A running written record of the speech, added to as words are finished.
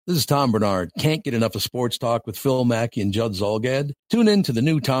This is Tom Bernard. Can't get enough of sports talk with Phil Mackey and Judd Zolgad? Tune in to the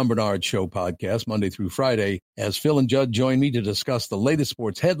new Tom Bernard Show podcast Monday through Friday as Phil and Judd join me to discuss the latest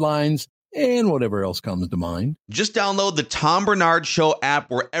sports headlines and whatever else comes to mind. Just download the Tom Bernard Show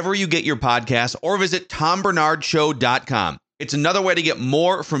app wherever you get your podcasts or visit tombernardshow.com. It's another way to get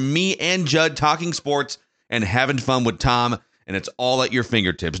more from me and Judd talking sports and having fun with Tom, and it's all at your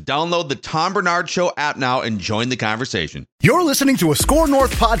fingertips. Download the Tom Bernard Show app now and join the conversation. You're listening to a Score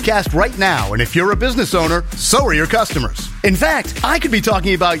North podcast right now, and if you're a business owner, so are your customers. In fact, I could be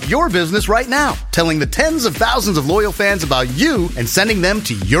talking about your business right now, telling the tens of thousands of loyal fans about you and sending them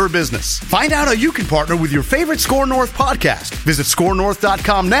to your business. Find out how you can partner with your favorite Score North podcast. Visit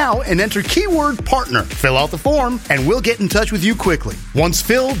scorenorth.com now and enter keyword partner. Fill out the form, and we'll get in touch with you quickly. Once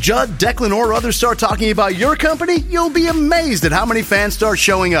Phil, Judd, Declan, or others start talking about your company, you'll be amazed at how many fans start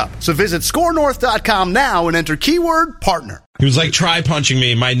showing up. So visit scorenorth.com now and enter keyword partner. He was like, try punching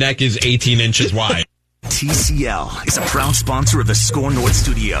me. My neck is 18 inches wide. TCL is a proud sponsor of the Score North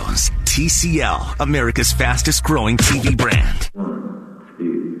Studios. TCL, America's fastest growing TV brand. 1,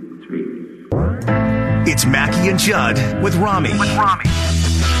 2, 3. It's Mackey and Judd with Rami. I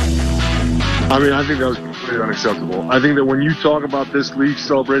mean, I think that was completely unacceptable. I think that when you talk about this league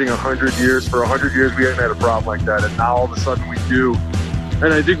celebrating 100 years, for 100 years we haven't had a problem like that, and now all of a sudden we do.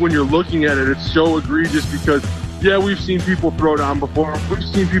 And I think when you're looking at it, it's so egregious because, yeah, we've seen people throw down before. We've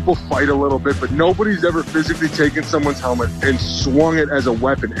seen people fight a little bit, but nobody's ever physically taken someone's helmet and swung it as a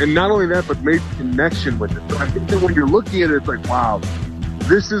weapon. And not only that, but made connection with it. So I think that when you're looking at it, it's like, wow,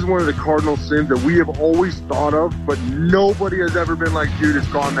 this is one of the cardinal sins that we have always thought of, but nobody has ever been like, dude, it's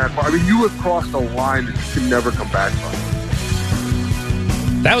gone that far. I mean, you have crossed a line that you can never come back from.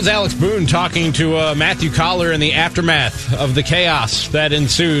 That was Alex Boone talking to Matthew Collar in the aftermath of the chaos that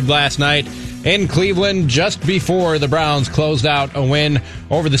ensued last night in Cleveland just before the Browns closed out a win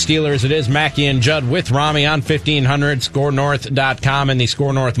over the Steelers. It is Mackey and Judd with Rami on 1500, scorenorth.com, and the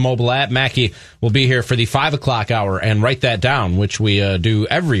Score North mobile app. Mackey will be here for the 5 o'clock hour, and write that down, which we do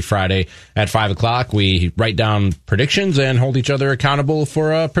every Friday at 5 o'clock. We write down predictions and hold each other accountable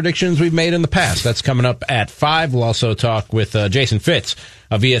for predictions we've made in the past. That's coming up at 5. We'll also talk with Jason Fitz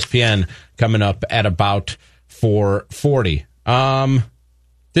of ESPN coming up at about 4:40.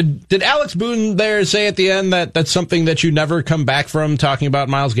 Did Alex Boone there say at the end that that's something that you never come back from, talking about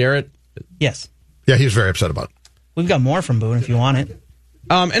Myles Garrett? Yes. Yeah, he was very upset about it. We've got more from Boone if you want it.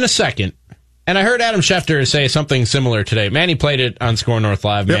 In a second. And I heard Adam Schefter say something similar today. Manny played it on Score North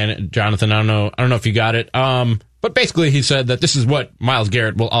Live. Yep. Man, Jonathan, I don't know if you got it. But basically he said that this is what Myles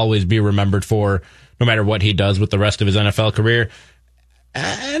Garrett will always be remembered for, no matter what he does with the rest of his NFL career.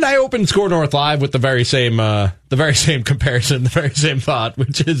 And I opened Score North Live with the very same comparison, the very same thought,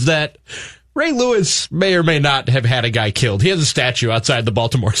 which is that Ray Lewis may or may not have had a guy killed. He has a statue outside the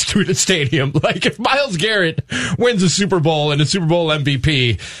Baltimore Student Stadium. Like, if Myles Garrett wins a Super Bowl and a Super Bowl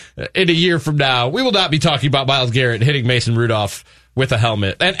MVP in a year from now, we will not be talking about Myles Garrett hitting Mason Rudolph with a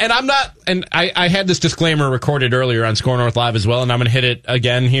helmet. And I'm not, and I had this disclaimer recorded earlier on Score North Live as well, and I'm going to hit it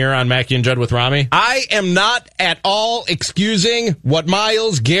again here on Mackey and Judd with Rami. I am not at all excusing what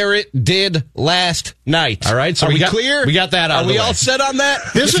Myles Garrett did last night. All right, so are we clear? We got that out of the way. Are we all set on that?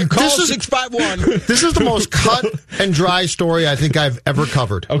 This is 651. This is the most cut and dry story I think I've ever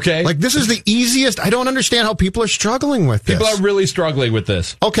covered. Okay. Like, this is the easiest. I don't understand how people are struggling with this. People are really struggling with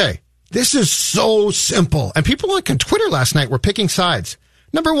this. Okay. This is so simple. And people on Twitter last night were picking sides.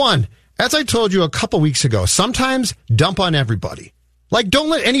 Number one, as I told you a couple weeks ago, sometimes dump on everybody. Like, don't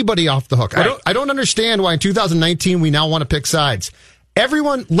let anybody off the hook. Right. I don't understand why in 2019 we now want to pick sides.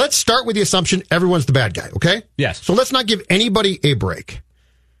 Everyone, let's start with the assumption everyone's the bad guy, okay? Yes. So let's not give anybody a break.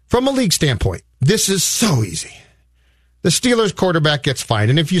 From a league standpoint, this is so easy. The Steelers quarterback gets fined,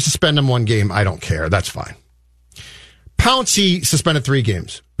 and if you suspend him one game, I don't care. That's fine. Pouncey suspended 3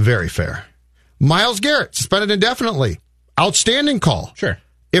 games. Very fair. Myles Garrett suspended indefinitely. Outstanding call. Sure.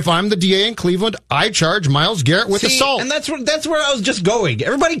 If I'm the DA in Cleveland, I charge Myles Garrett with assault. And that's where I was just going.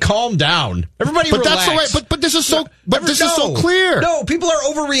 Everybody calm down. Everybody relax. That's the right. But this is so. But this is so clear. No, people are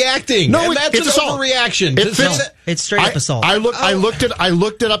overreacting. No, and that's it's an assault. overreaction. It's straight up assault. I looked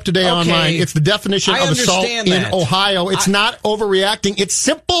it up today online. It's the definition of assault in Ohio. It's not overreacting. It's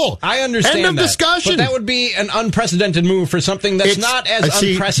simple. I understand. End of discussion. But that would be an unprecedented move for something that's not as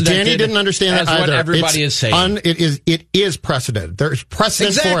unprecedented. Danny didn't understand as that either. What everybody is saying. It is precedented. There's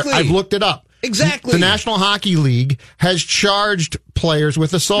precedent for it. I've looked it up. Exactly. The National Hockey League has charged players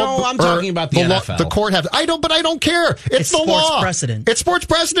with assault. No, I'm talking about the NFL. The court has. I don't care. It's the sports law. Precedent. It's sports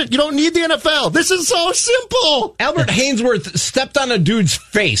precedent. You don't need the NFL. This is so simple. Albert Hainsworth stepped on a dude's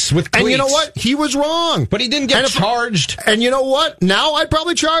face with cleats. And you know what? He was wrong. But he didn't get charged. And you know what? Now I'd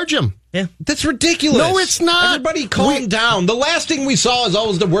probably charge him. Yeah. That's ridiculous. No, it's not. Everybody calm down. The last thing we saw is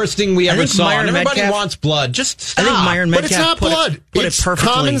always the worst thing we ever saw. And everybody wants blood. Just stop. I think Myron Metcalf but it's not blood. It's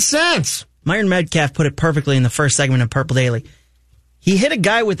common sense. Myron Metcalf put it perfectly in the first segment of Purple Daily. He hit a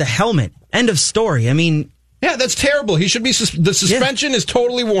guy with a helmet. End of story. I mean... Yeah, that's terrible. He should be... The suspension is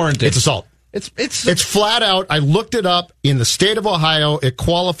totally warranted. It's assault. It's flat out. I looked it up. In the state of Ohio, it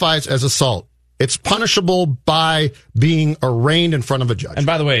qualifies as assault. It's punishable by being arraigned in front of a judge. And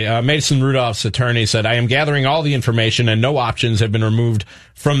by the way, Mason Rudolph's attorney said, I am gathering all the information and no options have been removed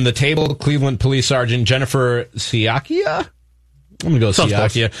from the table. Cleveland Police Sergeant Jennifer Siakia? I'm going to go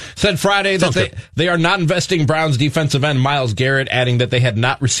Siakia. Said Friday that they are not investigating Browns defensive end Myles Garrett, adding that they had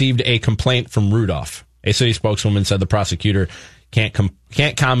not received a complaint from Rudolph. A city spokeswoman said the prosecutor can't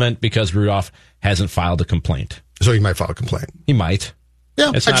comment because Rudolph hasn't filed a complaint. So he might file a complaint. He might.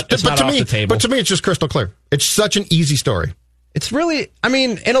 Yeah, it's not off the table. But to me, it's just crystal clear. It's such an easy story. It's really, I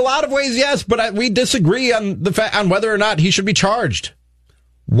mean, in a lot of ways, yes, but we disagree on on whether or not he should be charged.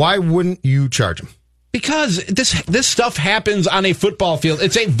 Why wouldn't you charge him? Because this stuff happens on a football field.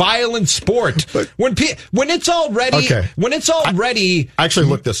 It's a violent sport. When it's already I actually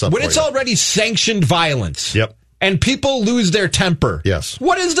looked this up. When it's already sanctioned violence. Yep. And people lose their temper. Yes.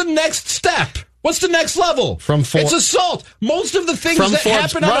 What is the next step? It's the next level? It's assault. Most of the things that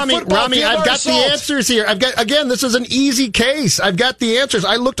happen on a football field I've are got assault. the answers here. Again, this is an easy case. I've got the answers.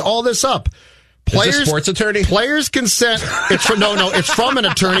 I looked all this up. Is this sports attorney? Players consent. It's from an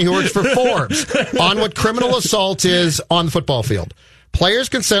attorney who works for Forbes on what criminal assault is on the football field. Players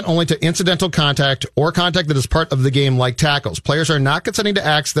consent only to incidental contact or contact that is part of the game, like tackles. Players are not consenting to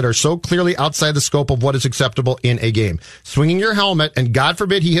acts that are so clearly outside the scope of what is acceptable in a game. Swinging your helmet, and God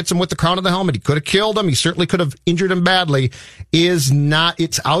forbid he hits him with the crown of the helmet. He could have killed him. He certainly could have injured him badly.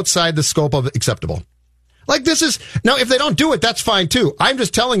 It's outside the scope of acceptable. Like now, if they don't do it, that's fine too. I'm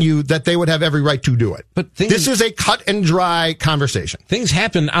just telling you that they would have every right to do it. But this is a cut and dry conversation. Things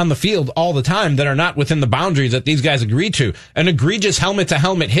happen on the field all the time that are not within the boundaries that these guys agreed to. An egregious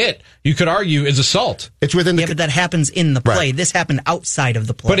helmet-to-helmet hit, you could argue, is assault. It's within but that happens in the play. Right. This happened outside of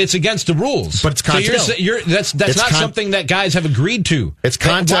the play. But it's against the rules. But it's contact. So that's not something that guys have agreed to. It's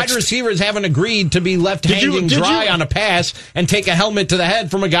context. Wide receivers haven't agreed to be left hanging dry on a pass and take a helmet to the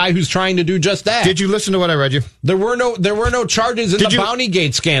head from a guy who's trying to do just that. Did you listen to what I read you? There were no charges in the Bounty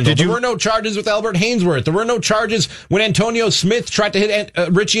Gate scandal. There were no charges with Albert Hainsworth. There were no charges when Antonio Smith tried to hit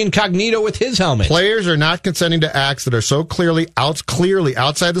Richie Incognito with his helmet. Players are not consenting to acts that are so clearly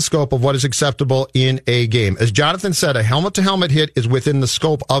outside the scope of what is acceptable in a game. As Jonathan said, a helmet-to-helmet hit is within the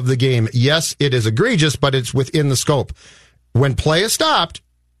scope of the game. Yes, it is egregious, but it's within the scope. When play is stopped,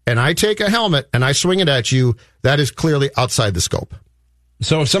 and I take a helmet and I swing it at you, that is clearly outside the scope.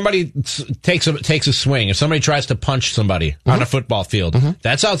 So if somebody takes a swing, if somebody tries to punch somebody on a football field,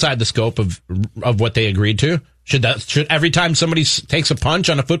 that's outside the scope of what they agreed to. Should every time somebody takes a punch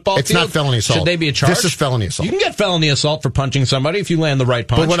on a football field, it's not felony assault. Should they be a charge? This is felony assault. You can get felony assault for punching somebody if you land the right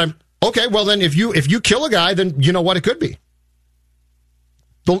punch. But okay, well then if you kill a guy, then you know what it could be.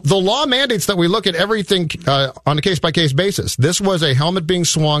 The law mandates that we look at everything on a case-by-case basis. This was a helmet being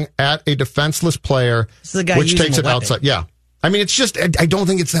swung at a defenseless player, which takes it outside. Yeah. I mean, it's just, I don't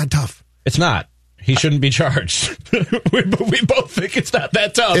think it's that tough. It's not. He shouldn't be charged. we both think it's not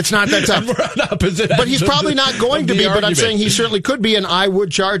that tough. It's not that tough. And we're on opposite but he's probably not going to be, but I'm saying he certainly could be, and I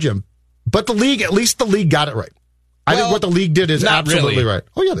would charge him. But at least the league got it right. I think what the league did is absolutely right.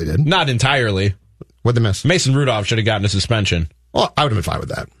 Oh, yeah, they did. Not entirely. What'd they miss? Mason Rudolph should have gotten a suspension. Well, I would have been fine with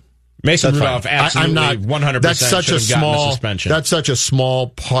that. Mason Rudolph absolutely 100% should have gotten a suspension. That's such a small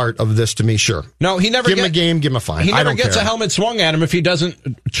part of this to me, sure. No, he never give him a game, give him a fine. He never gets a helmet swung at him if he doesn't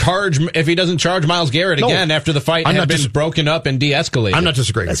charge Myles Garrett again after the fight had been broken up and de-escalated. I'm not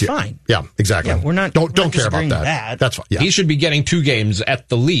disagreeing with you. That's fine. Yeah, exactly. Yeah, we're not don't care about that. That's fine. Yeah. He should be getting 2 games at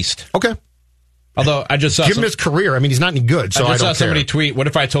the least. Okay. Although I just saw give him his career. I mean, he's not any good, so I don't care. I saw somebody tweet, what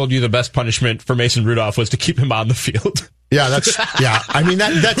if I told you the best punishment for Mason Rudolph was to keep him on the field? Yeah, I mean,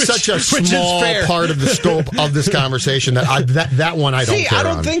 that's such a small part of the scope of this conversation that one I don't care. I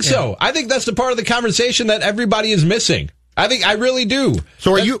don't think so. I think that's the part of the conversation that everybody is missing. I really do.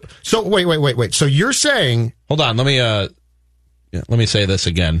 So wait. So you're saying, hold on, let me say this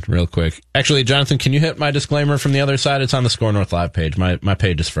again real quick. Actually, Jonathan, can you hit my disclaimer from the other side? It's on the Score North Live page. My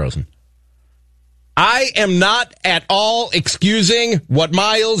page is frozen. I am not at all excusing what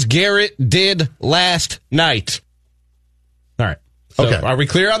Myles Garrett did last night. All right. So Okay. Are we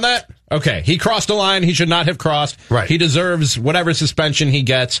clear on that? Okay. He crossed a line he should not have crossed. Right. He deserves whatever suspension he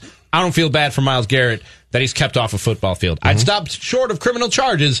gets. I don't feel bad for Myles Garrett that he's kept off a football field. I'd stop short of criminal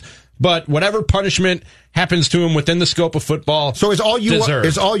charges, but whatever punishment happens to him within the scope of football. So is all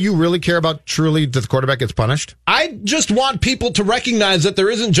deserved. you really care about truly that the quarterback gets punished? I just want people to recognize that there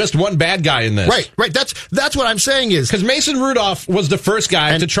isn't just one bad guy in this. Right. That's what I'm saying is Because Mason Rudolph was the first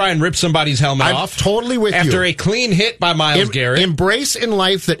guy to try and rip somebody's helmet I'm off. totally with you. After a clean hit by Myles Garrett. Embrace in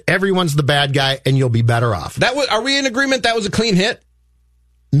life that everyone's the bad guy and you'll be better off. Are we in agreement that was a clean hit?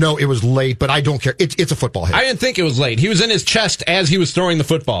 No, it was late, but I don't care. It's a football hit. I didn't think it was late. He was in his chest as he was throwing the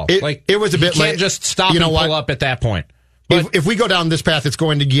football. It was a bit you late. can't just stop You know and what? pull up at that point. If we go down this path, it's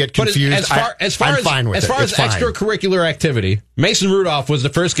going to get confused. I'm fine with it. As far as It's fine. extracurricular activity, Mason Rudolph was the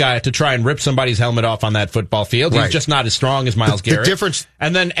first guy to try and rip somebody's helmet off on that football field. He's Right. just not as strong as Myles Garrett. The difference.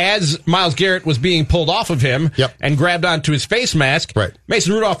 And then as Myles Garrett was being pulled off of him and grabbed onto his face mask, Right.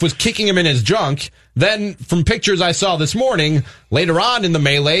 Mason Rudolph was kicking him in his junk. Then, from pictures I saw this morning, later on in the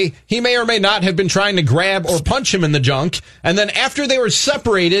melee, he may or may not have been trying to grab or punch him in the junk. And then after they were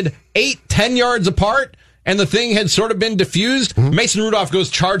separated 8-10 yards apart, and the thing had sort of been diffused, Mason Rudolph goes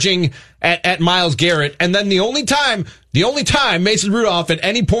charging at Myles Garrett. And then the only time Mason Rudolph at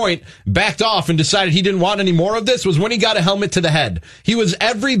any point backed off and decided he didn't want any more of this was when he got a helmet to the head. He was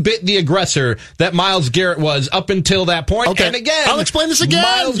every bit the aggressor that Myles Garrett was up until that point. Okay. And again, I'll explain this again.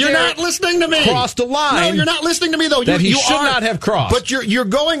 Myles You're Garrett not listening to me. Crossed a line. No, you're not listening to me, though. That he should are, not have crossed. But you're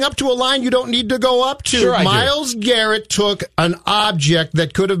going up to a line you don't need to go up to. Sure I do. Myles Garrett took an object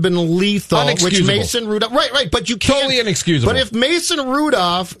that could have been lethal, which Unexcusable. Mason Rudolph... Right, but you can't... Totally inexcusable. But if Mason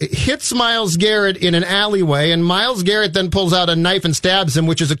Rudolph hits Myles Garrett in an alleyway, and Myles Garrett then pulls out a knife and stabs him,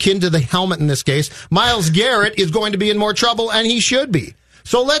 which is akin to the helmet in this case, Myles Garrett is going to be in more trouble, and he should be.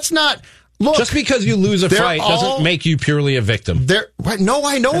 So let's not... Look, just because you lose a fight doesn't make you purely a victim. No,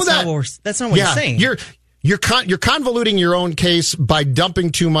 I know that. That's not what you're saying. You're convoluting your own case by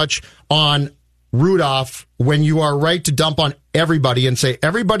dumping too much on Rudolph when you are right to dump on everybody and say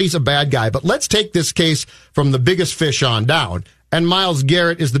everybody's a bad guy. But let's take this case from the biggest fish on down. And Myles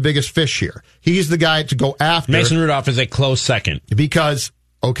Garrett is the biggest fish here. He's the guy to go after. Mason Rudolph is a close second. Because,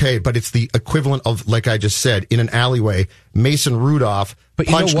 okay, but it's the equivalent of, like I just said, in an alleyway, Mason Rudolph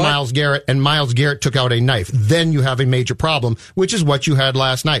punched Myles Garrett, and Myles Garrett took out a knife. Then you have a major problem, which is what you had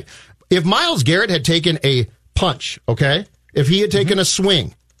last night. If Myles Garrett had taken a punch, okay, if he had taken a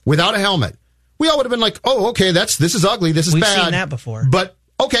swing without a helmet, we all would have been like, oh, okay, this is ugly, this is We've bad. seen that before. But,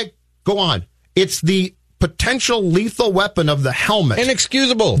 okay, go on. It's the potential lethal weapon of the helmet.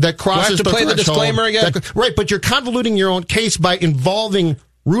 Inexcusable. That crosses Do I have to play the disclaimer again? Right, but you're convoluting your own case by involving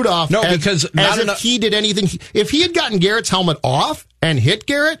Rudolph because if he did anything. If he had gotten Garrett's helmet off and hit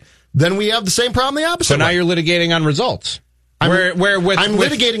Garrett, then we have the same problem the opposite So now way. you're litigating on results. I'm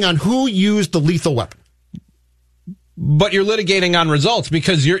litigating on who used the lethal weapon. But you're litigating on results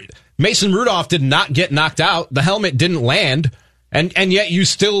because Mason Rudolph did not get knocked out. The helmet didn't land. And yet you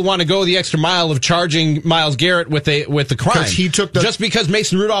still want to go the extra mile of charging Myles Garrett with the crime. Because he took just because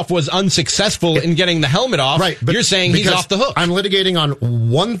Mason Rudolph was unsuccessful in getting the helmet off, right, but you're saying he's off the hook. I'm litigating on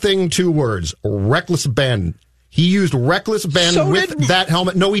one thing, two words: reckless abandon. He used reckless abandon with that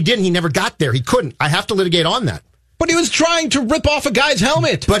helmet. No, he didn't. He never got there. He couldn't. I have to litigate on that. But he was trying to rip off a guy's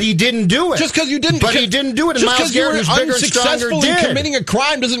helmet. But he didn't do it. Just because you didn't. But he didn't do it. And Just Myles because you Garrett, were who's bigger and stronger, unsuccessful did. in committing a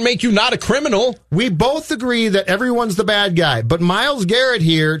crime doesn't make you not a criminal. We both agree that everyone's the bad guy. But Myles Garrett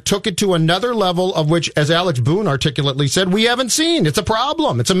here took it to another level of which, as Alex Boone articulately said, we haven't seen. It's a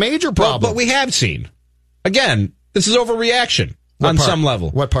problem. It's a major problem. But we have seen. Again, this is overreaction on some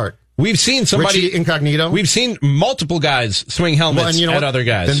level. What part? We've seen somebody Richie Incognito. We've seen multiple guys swing helmets at other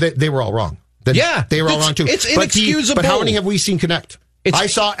guys. Then they were all wrong. They were all wrong too. It's inexcusable. But how many have we seen connect? I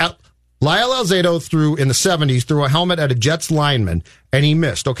saw Lyle Alzado threw in the 70s threw a helmet at a Jets lineman and he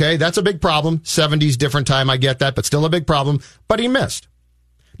missed. Okay, that's a big problem. 70s, different time. I get that, but still a big problem. But he missed.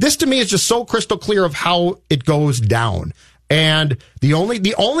 This to me is just so crystal clear of how it goes down. And the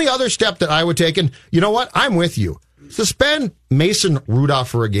only other step that I would take, and you know what? I'm with you. Suspend Mason Rudolph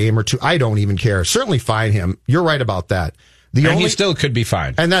for a game or two. I don't even care. Certainly fine him. You're right about that. He still could be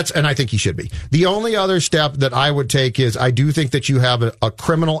fined. And I think he should be. The only other step that I would take is I do think that you have a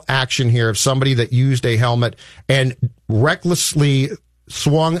criminal action here of somebody that used a helmet and recklessly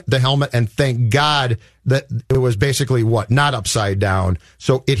swung the helmet, and thank God that it was basically not upside down.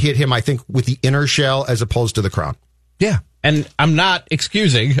 So it hit him, I think, with the inner shell as opposed to the crown. Yeah. And I'm not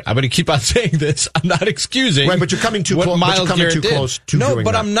excusing. I'm going to keep on saying this. I'm not excusing. Right, but you're coming too close. No,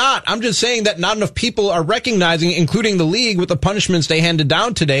 but I'm not. I'm just saying that not enough people are recognizing, including the league, with the punishments they handed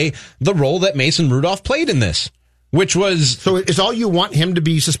down today, the role that Mason Rudolph played in this, which was. So is all you want him to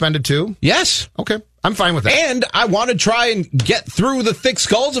be suspended too? Yes. Okay, I'm fine with that. And I want to try and get through the thick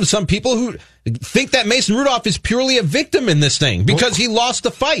skulls of some people who think that Mason Rudolph is purely a victim in this thing because he lost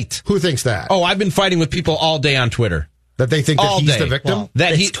the fight. Who thinks that? Oh, I've been fighting with people all day on Twitter. That they think that he's the victim? Well,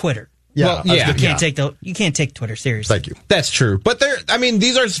 that's Twitter. Yeah, you can't take Twitter seriously. Thank you. That's true. But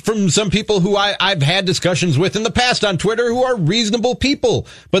these are from some people who I've had discussions with in the past on Twitter who are reasonable people.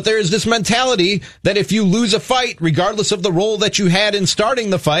 But there is this mentality that if you lose a fight, regardless of the role that you had in starting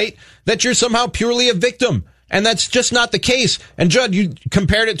the fight, that you're somehow purely a victim. And that's just not the case. And Judd, you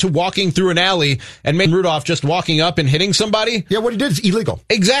compared it to walking through an alley and Mason Rudolph just walking up and hitting somebody. Yeah, what he did is illegal.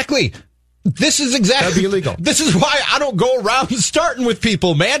 Exactly. This is exactly. That'd be illegal. This is why I don't go around starting with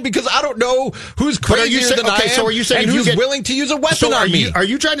people, man, because I don't know who's crazier than I am, so are you saying and who's willing to use a weapon on me. Are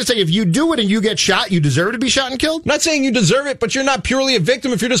you trying to say if you do it and you get shot, you deserve to be shot and killed? I'm not saying you deserve it, but you're not purely a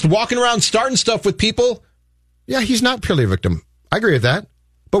victim if you're just walking around starting stuff with people. Yeah, he's not purely a victim. I agree with that.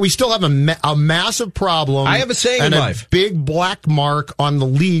 But we still have a massive problem. I have a saying in life. A big black mark on the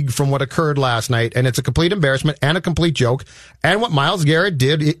league from what occurred last night, and it's a complete embarrassment and a complete joke. And what Myles Garrett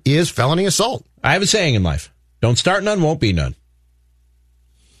did is felony assault. I have a saying in life. Don't start none, won't be none.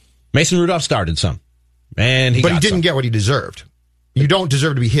 Mason Rudolph started some. And he didn't get what he deserved. You don't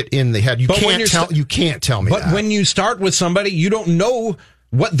deserve to be hit in the head. You can't tell me that. But when you start with somebody, you don't know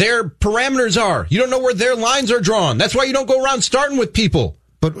what their parameters are. You don't know where their lines are drawn. That's why you don't go around starting with people.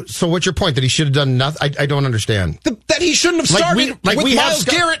 But so what's your point? That he should have done nothing? I don't understand. That he shouldn't have started with Myles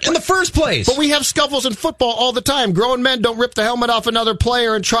Garrett in the first place. But we have scuffles in football all the time. Grown men don't rip the helmet off another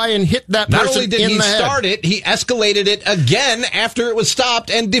player and try and hit that person in the head. Not only did he start it, he escalated it again after it was stopped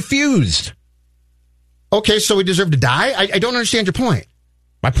and diffused. Okay, so he deserved to die? I don't understand your point.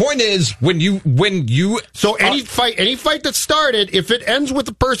 My point is, when you so any fight that started, if it ends with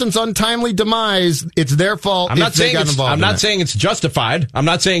the person's untimely demise, it's their fault. I'm not saying it's justified. I'm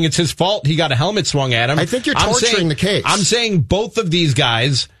not saying it's his fault. He got a helmet swung at him. I think you're torturing the case. I'm saying both of these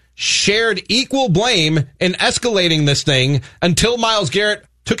guys shared equal blame in escalating this thing until Myles Garrett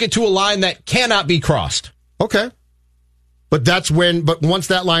took it to a line that cannot be crossed. Okay. But once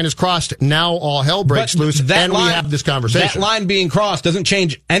that line is crossed, now all hell breaks loose, and we have this conversation. That line being crossed doesn't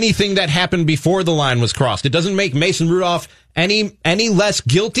change anything that happened before the line was crossed. It doesn't make Mason Rudolph any less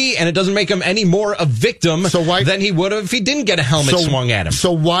guilty, and it doesn't make him any more a victim than he would have if he didn't get a helmet swung at him.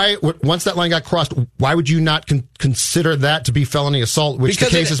 So why, once that line got crossed, why would you not consider that to be felony assault, which the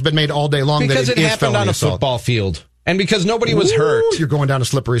case has been made all day long that it is felony assault? Because it happened on a football field. And because nobody was hurt. You're going down a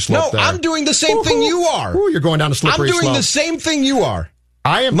slippery slope there. No, I'm doing the same thing you are. You're going down a slippery slope. I'm doing the same thing you are.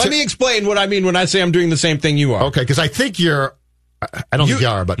 Let me explain what I mean when I say I'm doing the same thing you are. Okay, because I think I don't think you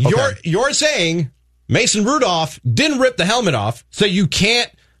are, but okay. You're saying Mason Rudolph didn't rip the helmet off, so you can't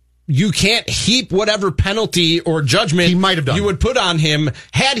heap whatever penalty or judgment he might have done. You would put on him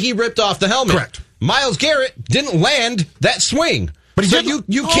had he ripped off the helmet. Correct. Myles Garrett didn't land that swing. But you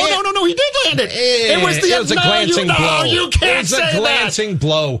can't. No, he did land it. It was a glancing blow. You can't say that. It was a glancing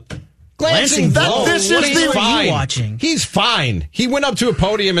blow. Glancing blow. This is the fine. Watching. He's fine. He went up to a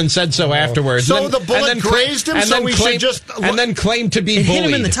podium and said so afterwards. So the bullet grazed him. And then claimed to be bullied. Hit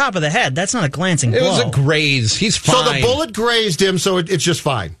him in the top of the head. That's not a glancing blow. It was a graze. He's fine. So the bullet grazed him. So it's just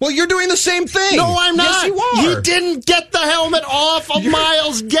fine. Well, you're doing the same thing. No, I'm not. Yes, you are. He didn't get the helmet off of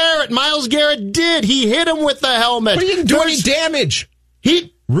Myles Garrett. Myles Garrett did. He hit him with the helmet. But he didn't do any damage.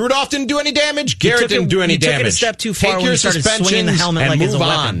 Rudolph didn't do any damage. Garrett didn't do any damage. Took it a step too far Take when your he started swinging the helmet like it's a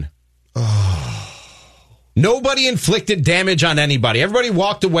weapon. Nobody inflicted damage on anybody. Everybody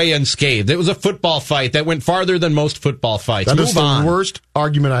walked away unscathed. It was a football fight that went farther than most football fights. That is the worst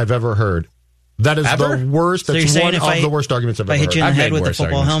argument I've ever heard. That is the worst. That's one of the worst arguments I've ever heard. If I hit you in the head with a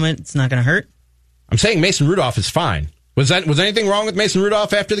football helmet, it's not going to hurt? I'm saying Mason Rudolph is fine. Was anything wrong with Mason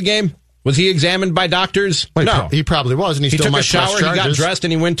Rudolph after the game? Was he examined by doctors? Well, no. He probably was, and he still took might a shower, he got dressed,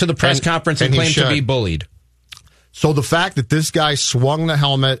 and he went to the press conference and claimed to be bullied. So the fact that this guy swung the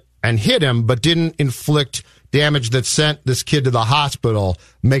helmet and hit him, but didn't inflict damage that sent this kid to the hospital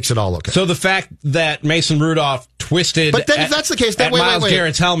makes it all okay. So the fact that Mason Rudolph twisted if that's the case, Myles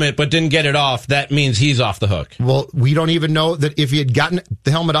Garrett's helmet but didn't get it off, that means he's off the hook. Well, we don't even know that if he had gotten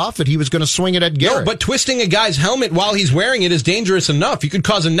the helmet off, that he was going to swing it at Garrett. No, but twisting a guy's helmet while he's wearing it is dangerous enough. You could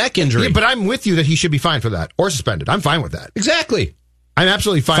cause a neck injury. Yeah, but I'm with you that he should be fine for that or suspended. I'm fine with that. Exactly. I'm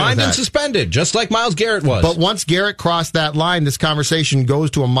absolutely fine with that. Fined and suspended, just like Myles Garrett was. But once Garrett crossed that line, this conversation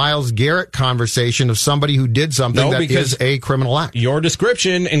goes to a Myles Garrett conversation of somebody who did something that is a criminal act. Your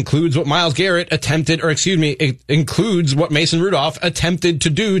description includes what Myles Garrett it includes what Mason Rudolph attempted to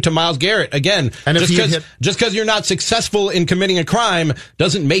do to Myles Garrett. Again, and just because you're not successful in committing a crime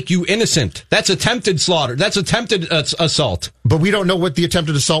doesn't make you innocent. That's attempted slaughter. That's attempted assault. But we don't know what the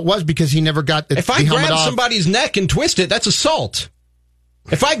attempted assault was because he never got the helmet off. If I grab somebody's neck and twist it, that's assault.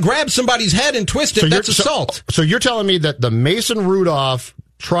 If I grab somebody's head and twist it, that's assault. So you're telling me that the Mason Rudolph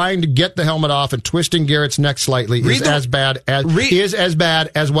trying to get the helmet off and twisting Garrett's neck slightly is as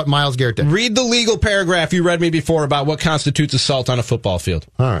bad as what Myles Garrett did? Read the legal paragraph you read me before about what constitutes assault on a football field.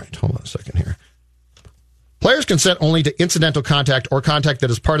 All right, hold on a second here. Players consent only to incidental contact or contact that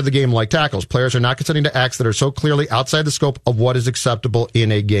is part of the game, like tackles. Players are not consenting to acts that are so clearly outside the scope of what is acceptable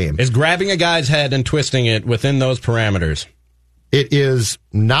in a game. Is grabbing a guy's head and twisting it within those parameters? It is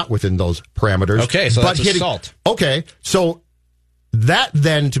not within those parameters. Okay, so that's assault. Okay, so that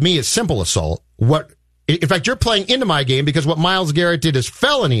then to me is simple assault. In fact, you're playing into my game because what Myles Garrett did is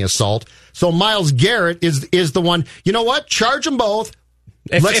felony assault. So Myles Garrett is the one. You know what? Charge them both.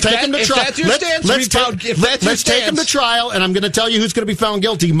 Let's take him to trial. Let's take him to trial, and I'm going to tell you who's going to be found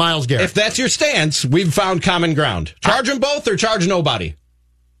guilty. Myles Garrett. If that's your stance, we've found common ground. Charge them both or charge nobody.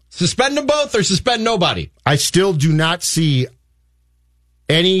 Suspend them both or suspend nobody. I still do not see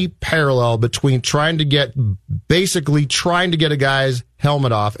any parallel between trying to get a guy's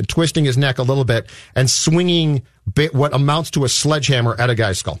helmet off and twisting his neck a little bit and swinging what amounts to a sledgehammer at a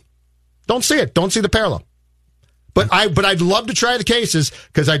guy's skull. Don't see it. Don't see the parallel. But I'd love to try the cases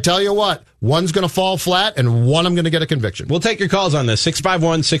because I tell you what, one's going to fall flat and one I'm going to get a conviction. We'll take your calls on this.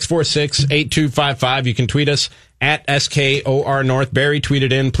 651-646-8255. You can tweet us at SKOR North. Barry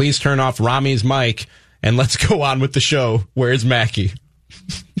tweeted in, please turn off Rami's mic and let's go on with the show. Where's Mackey?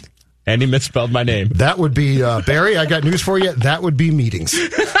 And he misspelled my name. That would be, Barry, I got news for you. That would be meetings.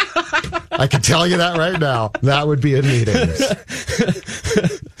 I can tell you that right now. That would be in meetings.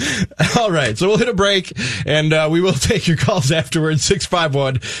 All right, so we'll hit a break, and we will take your calls afterwards.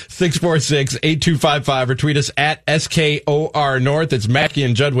 651-646-8255, or tweet us at SKOR North. It's Mackey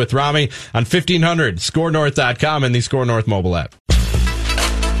and Judd with Rami on 1500, scorenorth.com, and the Score North mobile app.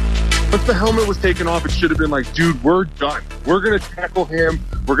 Once the helmet was taken off, it should have been like, dude, we're done. We're going to tackle him.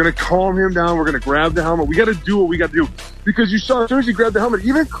 We're going to calm him down. We're going to grab the helmet. We got to do what we got to do. Because you saw as soon as he grabbed the helmet,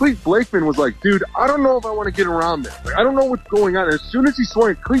 even Clete Blakeman was like, dude, I don't know if I want to get around this. Like, I don't know what's going on. And as soon as he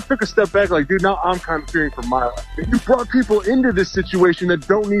swung, Clete took a step back like, dude, now I'm kind of fearing for my life. You brought people into this situation that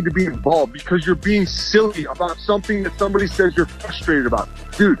don't need to be involved because you're being silly about something that somebody says you're frustrated about.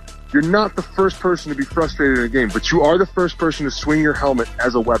 Dude, you're not the first person to be frustrated in a game, but you are the first person to swing your helmet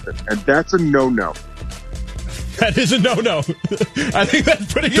as a weapon, and that's a no-no. That is a no-no. I think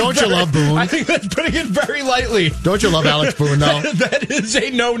that's putting it Don't you love Boone? I think that's putting it very lightly. Don't you love Alex Boone, though? That is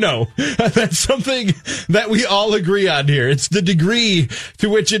a no-no. That's something that we all agree on here. It's the degree to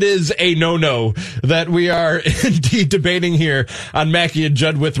which it is a no-no that we are indeed debating here on Mackey and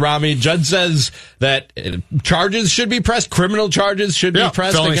Judd with Rami. Judd says that charges should be pressed, criminal charges should be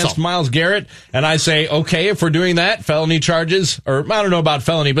pressed against Myles Garrett. And I say, okay, if we're doing that, felony charges, or I don't know about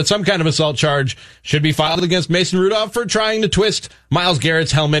felony, but some kind of assault charge should be filed against Mason Rudolph for trying to twist Myles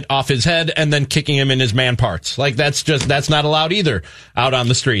Garrett's helmet off his head and then kicking him in his man parts. Like, that's not allowed either out on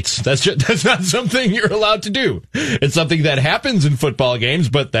the streets. That's not something you're allowed to do. It's something that happens in football games,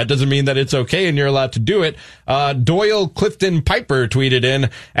 but that doesn't mean that it's okay and you're allowed to do it. Doyle Clifton Piper tweeted in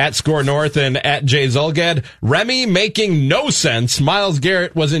at Score North and at Jay Zulgad, Remy making no sense. Myles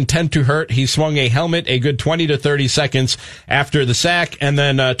Garrett was intent to hurt. He swung a helmet a good 20 to 30 seconds after the sack. And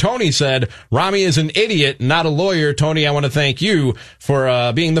then Tony said, Rami is an idiot, not a lawyer. Tony, I want to thank you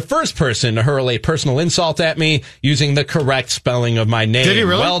for being the first person to hurl a personal insult at me using the correct spelling of my name. Did he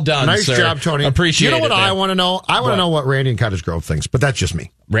really? Well done, nice sir. Nice job, Tony. Appreciate it. You know what I want to know? I want to know what Randy in Cottage Grove thinks, but that's just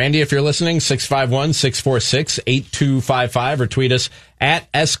me. Randy, if you're listening, 651-646-8255, or tweet us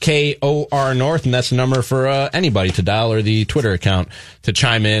at SKOR North, and that's the number for anybody to dial, or the Twitter account to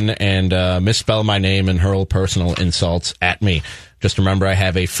chime in and misspell my name and hurl personal insults at me. Just remember, I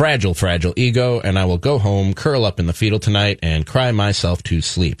have a fragile, fragile ego, and I will go home, curl up in the fetal tonight, and cry myself to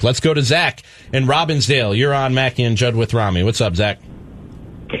sleep. Let's go to Zach in Robbinsdale. You're on Mackey and Judd with Rami. What's up, Zach?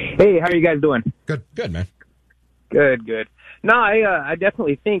 Hey, how are you guys doing? Good, man. Good. No, I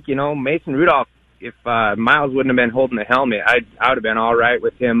definitely think, Mason Rudolph, if Myles wouldn't have been holding the helmet, I would have been all right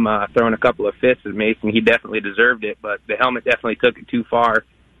with him throwing a couple of fists at Mason. He definitely deserved it, but the helmet definitely took it too far.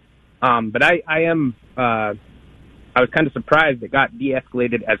 But I was kind of surprised it got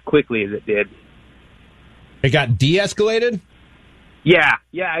de-escalated as quickly as it did. It got de-escalated? Yeah.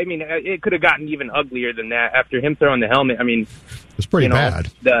 I mean, it could have gotten even uglier than that after him throwing the helmet. I mean, it's pretty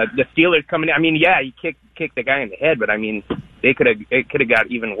bad. The Steelers coming in. I mean, yeah, he kicked the guy in the head, but I mean, it could have got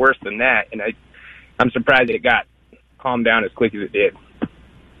even worse than that. And I'm surprised that it got calmed down as quick as it did.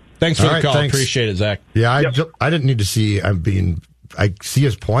 Thanks for the call. Thanks. Appreciate it, Zach. Yeah, I didn't need to see. I see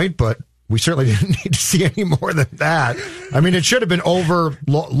his point, but we certainly didn't need to see any more than that. I mean, it should have been over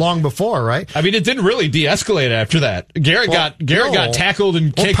long before, right? I mean, it didn't really de-escalate after that. Garrett got tackled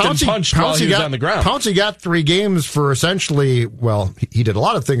and kicked and punched while he was on the ground. Pouncey got 3 games for essentially, well, he did a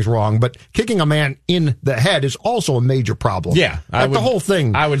lot of things wrong, but kicking a man in the head is also a major problem. Yeah, the whole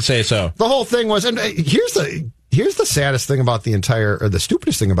thing. I would say so. The whole thing was, and here's the saddest thing about the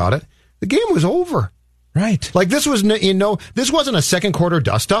stupidest thing about it. The game was over. Right. Like this wasn't a second quarter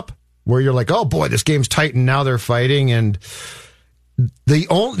dust up where you're like, oh boy, this game's tight and now they're fighting. And the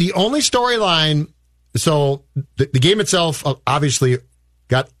only storyline, so the game itself obviously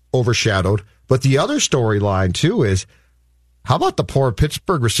got overshadowed, but the other storyline too is, how about the poor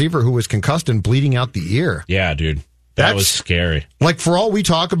Pittsburgh receiver who was concussed and bleeding out the ear? Yeah, dude. That was scary. Like, for all we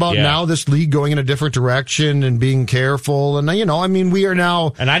talk about now, this league going in a different direction and being careful. And, I mean, we are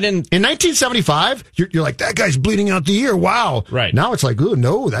now. And in 1975, you're like, that guy's bleeding out the ear. Wow. Right. Now it's like, oh,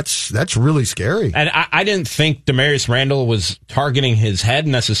 no, that's really scary. And I didn't think Demarius Randall was targeting his head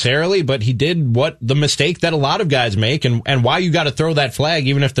necessarily, but he did the mistake that a lot of guys make and why you got to throw that flag,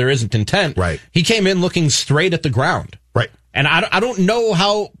 even if there isn't intent. Right. He came in looking straight at the ground. Right. And I don't know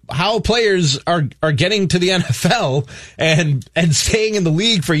how players are getting to the NFL and staying in the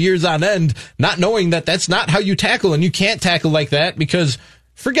league for years on end, not knowing that that's not how you tackle, and you can't tackle like that because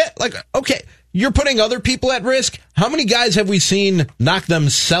okay, you're putting other people at risk. How many guys have we seen knock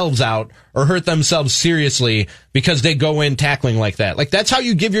themselves out or hurt themselves seriously because they go in tackling like that? Like, that's how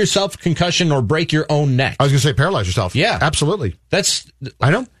you give yourself a concussion or break your own neck. I was going to say paralyze yourself. Yeah. Absolutely.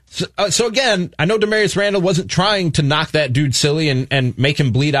 I know. So again, I know Demarius Randall wasn't trying to knock that dude silly and make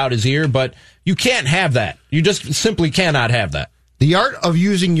him bleed out his ear, but you can't have that. You just simply cannot have that. The art of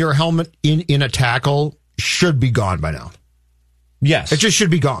using your helmet in a tackle should be gone by now. Yes. It just should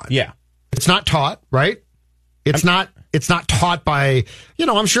be gone. Yeah. It's not taught, right? It's not taught by,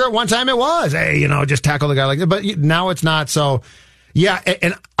 I'm sure at one time it was, hey, just tackle the guy like that, but now it's not. So, yeah,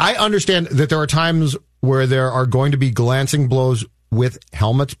 and I understand that there are times where there are going to be glancing blows with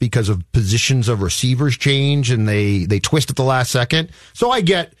helmets because of positions of receivers change and they twist at the last second. So I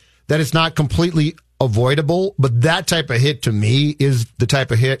get that it's not completely avoidable, but that type of hit to me is the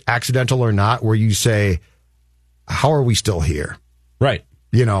type of hit, accidental or not, where you say, how are we still here? Right.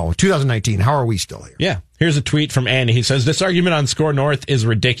 2019, how are we still here? Yeah. Here's a tweet from Andy. He says, this argument on Score North is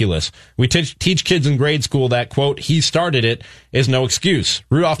ridiculous. We teach kids in grade school that, quote, he started it is no excuse.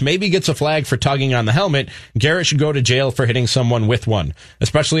 Rudolph maybe gets a flag for tugging on the helmet. Garrett should go to jail for hitting someone with one,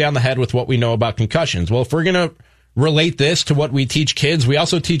 especially on the head with what we know about concussions. Well, if we're going to relate this to what we teach kids, we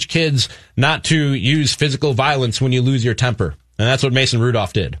also teach kids not to use physical violence when you lose your temper. And that's what Mason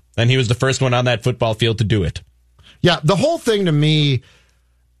Rudolph did. And he was the first one on that football field to do it. Yeah, the whole thing to me,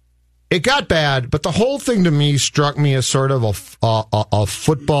 it got bad, but the whole thing to me struck me as sort of a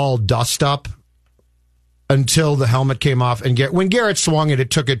football dust-up until the helmet came off. And when Garrett swung it,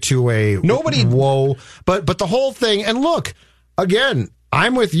 it took it to a whoa. But the whole thing, and look, again,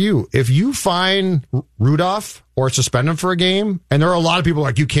 I'm with you. If you fine Rudolph or suspend him for a game, and there are a lot of people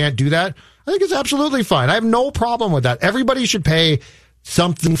like, you can't do that, I think it's absolutely fine. I have no problem with that. Everybody should pay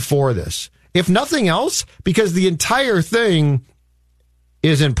something for this. If nothing else, because the entire thing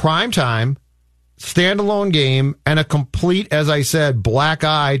is in prime time, standalone game, and a complete, as I said, black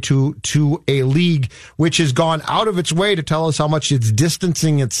eye to a league which has gone out of its way to tell us how much it's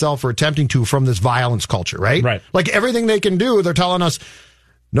distancing itself or attempting to from this violence culture, right? Right. Like everything they can do, they're telling us,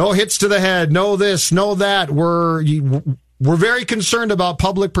 no hits to the head, no this, no that. We're very concerned about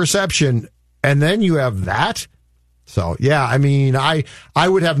public perception. And then you have that. So, yeah, I mean, I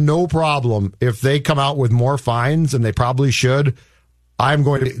would have no problem if they come out with more fines, and they probably should.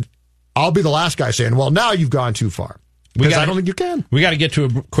 I'll be the last guy saying, well, now you've gone too far. Because I don't think you can. We got to get to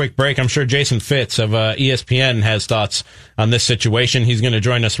a quick break. I'm sure Jason Fitz of ESPN has thoughts on this situation. He's going to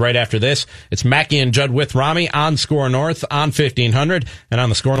join us right after this. It's Mackey and Judd with Rami on Score North on 1500 and on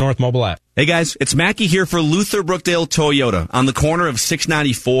the Score North mobile app. Hey guys, it's Mackey here for Luther Brookdale Toyota on the corner of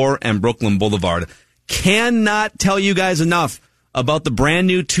 694 and Brooklyn Boulevard. Cannot tell you guys enough about the brand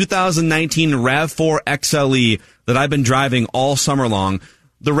new 2019 RAV4 XLE that I've been driving all summer long.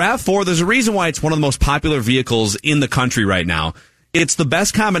 The RAV4, there's a reason why it's one of the most popular vehicles in the country right now. It's the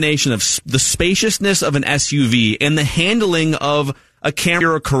best combination of the spaciousness of an SUV and the handling of a Camry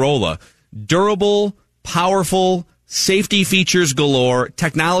or a Corolla. Durable, powerful, safety features galore,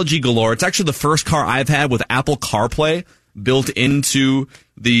 technology galore. It's actually the first car I've had with Apple CarPlay built into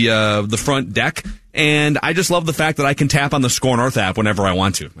the front deck. And I just love the fact that I can tap on the Score North app whenever I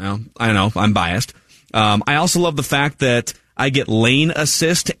want to. Well, I know, I'm biased. I also love the fact that I get lane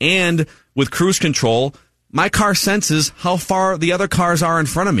assist, and with cruise control, my car senses how far the other cars are in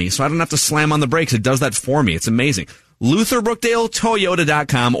front of me, so I don't have to slam on the brakes. It does that for me. It's amazing.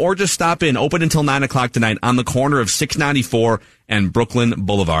 LutherBrookdaleToyota.com, or just stop in. Open until 9 o'clock tonight on the corner of 694 and Brooklyn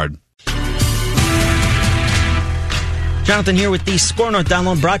Boulevard. Jonathan here with the Score North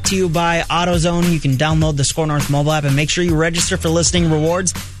download, brought to you by AutoZone. You can download the Score North mobile app and make sure you register for listening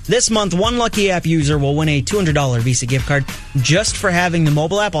rewards. This month, one lucky app user will win a $200 Visa gift card just for having the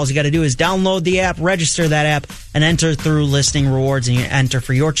mobile app. All you got to do is download the app, register that app, and enter through listening rewards, and you enter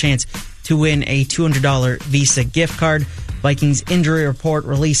for your chance to win a $200 Visa gift card. Vikings injury report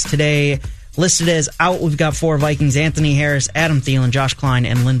released today. Listed as out, we've got 4 Vikings: Anthony Harris, Adam Thielen, Josh Klein,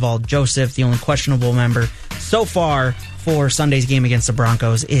 and Linval Joseph. The only questionable member so far for Sunday's game against the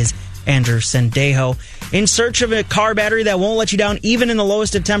Broncos is Andrew Sendejo. In search of a car battery that won't let you down even in the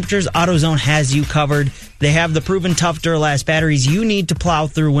lowest of temperatures, AutoZone has you covered. They have the proven tough Duralast batteries you need to plow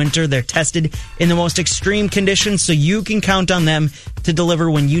through winter. They're tested in the most extreme conditions, so you can count on them to deliver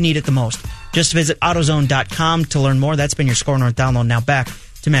when you need it the most. Just visit AutoZone.com to learn more. That's been your Score North download. Now back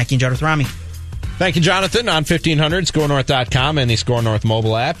to Mackey and Judd with Rami. Thank you, Jonathan, on 1500, ScoreNorth.com, and the Score North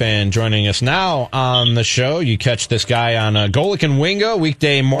mobile app. And joining us now on the show, you catch this guy on Golic and Wingo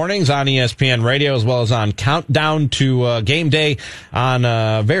weekday mornings on ESPN Radio, as well as on Countdown to Game Day on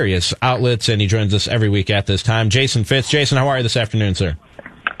various outlets. And he joins us every week at this time. Jason Fitz. Jason, how are you this afternoon, sir?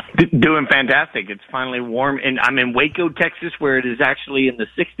 Doing fantastic. It's finally warm, and I'm in Waco, Texas, where it is actually in the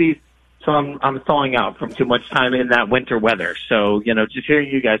 60s. So I'm thawing out from too much time in that winter weather. So, just hearing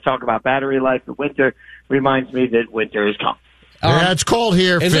you guys talk about battery life in winter reminds me that winter is coming. Yeah, it's cold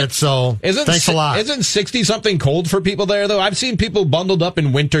here, Fitz, so thanks a lot. Isn't 60-something cold for people there, though? I've seen people bundled up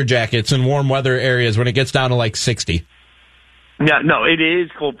in winter jackets in warm weather areas when it gets down to like 60. Yeah, no, it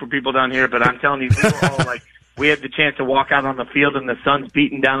is cold for people down here, but I'm telling you, we were all like, we had the chance to walk out on the field and the sun's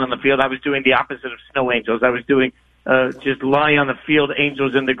beating down on the field. I was doing the opposite of snow angels. I was doing just lying on the field,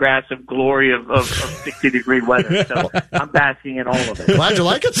 angels in the grass of glory of 60-degree weather. So I'm basking in all of it. Glad you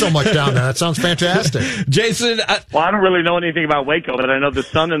like it so much down there. That sounds fantastic. Jason, well, I don't really know anything about Waco, but I know the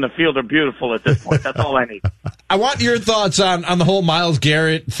sun and the field are beautiful at this point. That's all I need. I want your thoughts on the whole Myles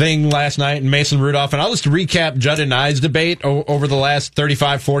Garrett thing last night and Mason Rudolph, and I'll just recap Judd and I's debate over the last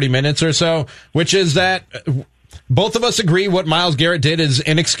 35, 40 minutes or so, which is that both of us agree what Myles Garrett did is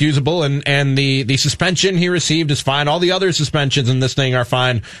inexcusable, and the suspension he received is fine. All the other suspensions in this thing are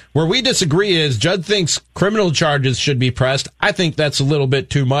fine. Where we disagree is Judd thinks criminal charges should be pressed. I think that's a little bit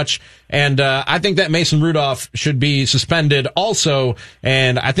too much, and I think that Mason Rudolph should be suspended also,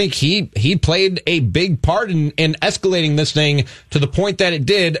 and I think he played a big part in escalating this thing to the point that it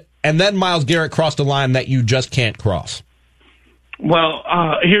did, and then Myles Garrett crossed a line that you just can't cross. Well,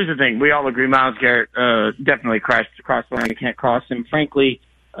 here's the thing. We all agree Myles Garrett definitely crossed the line. He can't cross. And frankly,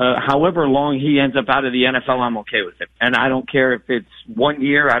 however long he ends up out of the NFL, I'm okay with it. And I don't care if it's 1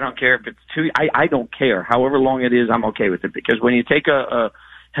 year. I don't care if it's 2. I don't care. However long it is, I'm okay with it. Because when you take a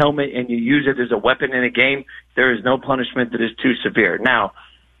helmet and you use it as a weapon in a game, there is no punishment that is too severe. Now,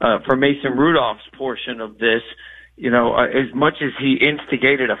 for Mason Rudolph's portion of this, as much as he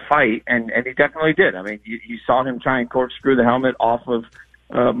instigated a fight, and he definitely did. I mean, you saw him try and corkscrew the helmet off of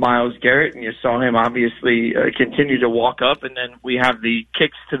Myles Garrett, and you saw him obviously continue to walk up, and then we have the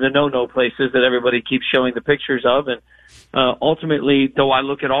kicks to the no-no places that everybody keeps showing the pictures of. And ultimately, though, I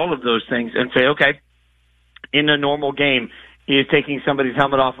look at all of those things and say, okay, in a normal game, he is taking somebody's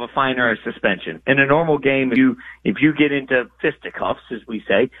helmet off a fine or a suspension. In a normal game, if you get into fisticuffs, as we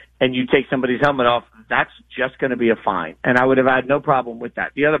say, and you take somebody's helmet off, that's just going to be a fine. And I would have had no problem with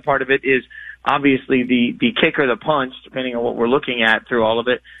that. The other part of it is obviously the kick or the punch, depending on what we're looking at through all of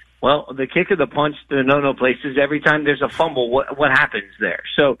it. Well, the kick or the punch, the no-no places, every time there's a fumble, what happens there?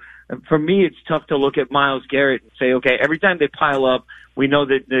 So for me, it's tough to look at Myles Garrett and say, okay, every time they pile up, we know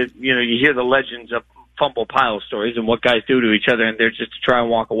that you hear the legends of fumble pile stories and what guys do to each other, and they're just to try and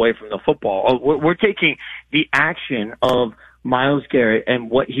walk away from the football. We're taking the action of Myles Garrett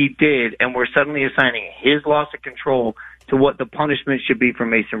and what he did, and we're suddenly assigning his loss of control to what the punishment should be for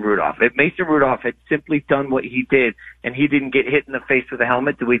Mason Rudolph. If Mason Rudolph had simply done what he did and he didn't get hit in the face with a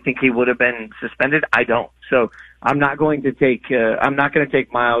helmet, do we think he would have been suspended? I don't. So I'm not going to take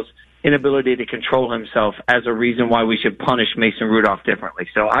Myles' inability to control himself as a reason why we should punish Mason Rudolph differently.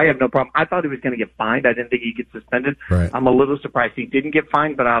 So I have no problem. I thought he was going to get fined. I didn't think he'd get suspended. Right. I'm a little surprised he didn't get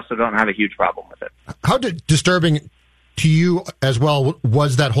fined, but I also don't have a huge problem with it. How disturbing to you as well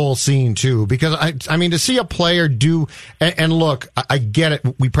was that whole scene too? Because I mean, to see a player do, and look, I get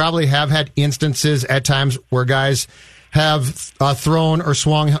it. We probably have had instances at times where guys have thrown or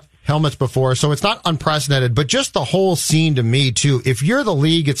swung helmets before, so it's not unprecedented, but just the whole scene to me too. If you're the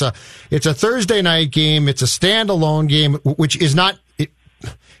league, it's a Thursday night game, it's a standalone game, which is not,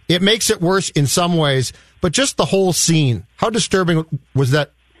 it makes it worse in some ways, but just the whole scene, how disturbing was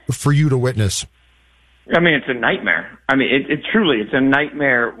that for you to witness? I mean, it's a nightmare. I mean, it truly, it's a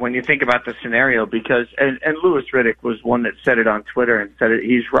nightmare when you think about the scenario because, and Louis Riddick was one that said it on Twitter and said it,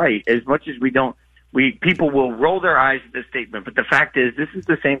 he's right. As much as people will roll their eyes at this statement, but the fact is, this is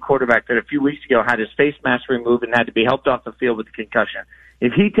the same quarterback that a few weeks ago had his face mask removed and had to be helped off the field with a concussion.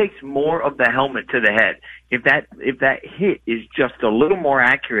 If he takes more of the helmet to the head, if that hit is just a little more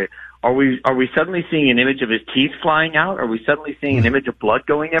accurate, are we suddenly seeing an image of his teeth flying out? Are we suddenly seeing an image of blood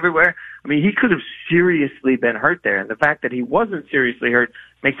going everywhere? I mean, he could have seriously been hurt there, and the fact that he wasn't seriously hurt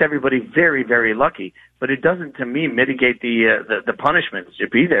makes everybody very, very lucky. But it doesn't, to me, mitigate the punishment that should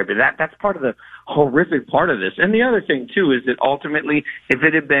be there. But that's part of the horrific part of this. And the other thing too is that ultimately, if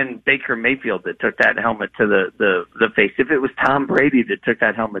it had been Baker Mayfield that took that helmet to the face, if it was Tom Brady that took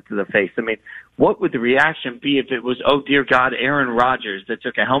that helmet to the face, I mean, what would the reaction be if it was, oh dear God, Aaron Rodgers that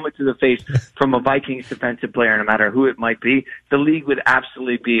took a helmet to the face from a Vikings defensive player, no matter who it might be? The league would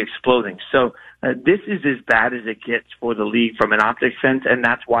absolutely be exploding. So this is as bad as it gets for the league from an optics sense, and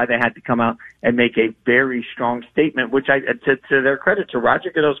that's why they had to come out and make a very strong statement, which to their credit, to Roger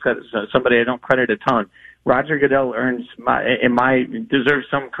Goodell's credit, somebody I don't credit a ton, Roger Goodell deserves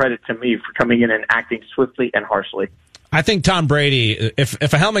some credit to me for coming in and acting swiftly and harshly. I think Tom Brady,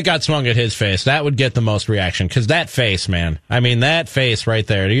 if a helmet got swung at his face, that would get the most reaction. Because that face, man, I mean, that face right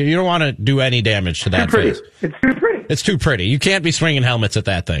there, you don't want to do any damage to that face. It's too pretty. It's too pretty. You can't be swinging helmets at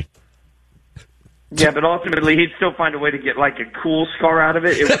that thing. Yeah, but ultimately, he'd still find a way to get like a cool scar out of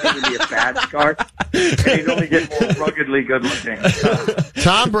it. It wouldn't even be a bad scar. And he'd only get more ruggedly good looking.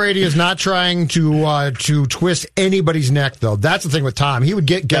 Tom Brady is not trying to twist anybody's neck, though. That's the thing with Tom. He would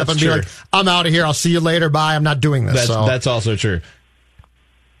get up and be like, I'm out of here. I'll see you later. Bye. I'm not doing this. That's also true.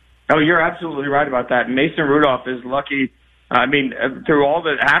 Oh, you're absolutely right about that. Mason Rudolph is lucky. I mean, through all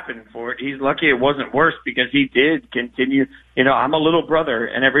that happened for it, he's lucky it wasn't worse because he did continue. You know, I'm a little brother,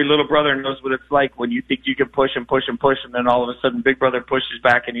 and every little brother knows what it's like when you think you can push and push and push, and then all of a sudden Big Brother pushes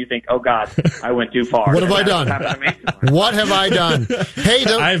back, and you think, oh, God, I went too far. What have I done? What have I done? Hey,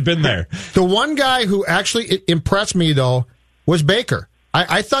 I've been there. The one guy who actually impressed me, though, was Baker.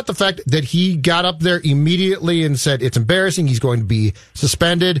 I thought the fact that he got up there immediately and said, it's embarrassing, he's going to be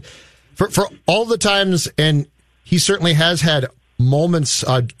suspended. For all the times, and he certainly has had moments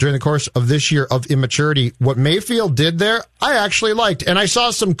during the course of this year of immaturity. What Mayfield did there, I actually liked. And I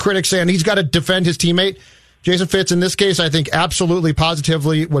saw some critics saying he's got to defend his teammate. Jason Fitz, in this case, I think absolutely,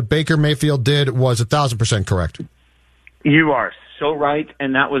 positively, what Baker Mayfield did was 1,000% correct. You are so right,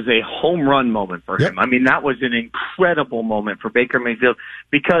 and that was a home run moment for him. I mean, that was an incredible moment for Baker Mayfield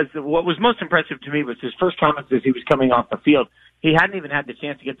because what was most impressive to me was his first comments as he was coming off the field. He hadn't even had the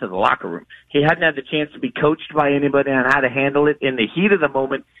chance to get to the locker room. He hadn't had the chance to be coached by anybody on how to handle it. In the heat of the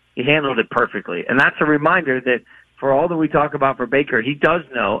moment, he handled it perfectly. And that's a reminder that for all that we talk about for Baker, he does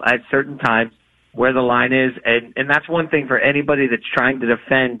know at certain times where the line is. And that's one thing for anybody that's trying to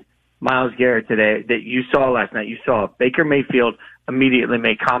defend Myles Garrett today that you saw last night. You saw Baker Mayfield immediately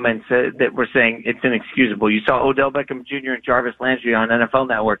make comments that were saying it's inexcusable. You saw Odell Beckham Jr. and Jarvis Landry on NFL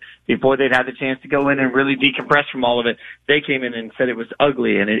Network before they'd had the chance to go in and really decompress from all of it. They came in and said it was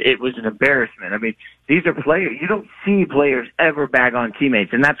ugly and it was an embarrassment. I mean, these are players. You don't see players ever bag on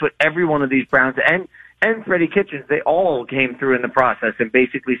teammates, and that's what every one of these Browns and Freddie Kitchens, they all came through in the process and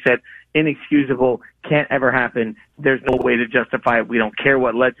basically said, inexcusable, can't ever happen, there's no way to justify it, we don't care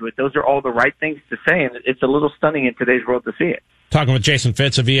what led to it. Those are all the right things to say, and it's a little stunning in today's world to see it. Talking with Jason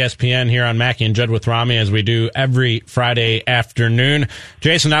Fitz of ESPN here on Mackey and Judd with Rami as we do every Friday afternoon.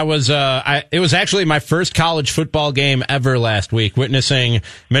 Jason, it was actually my first college football game ever last week, witnessing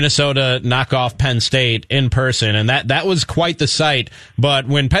Minnesota knock off Penn State in person, and that was quite the sight. But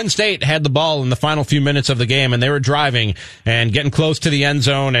when Penn State had the ball in the final few minutes of the game and they were driving and getting close to the end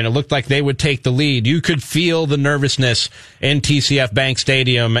zone and it looked like they would take the lead, you could feel the nervousness in TCF Bank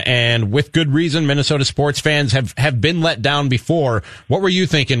Stadium, and with good reason. Minnesota sports fans have been let down before. What were you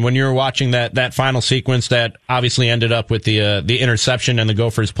thinking when you were watching that final sequence that obviously ended up with the interception and the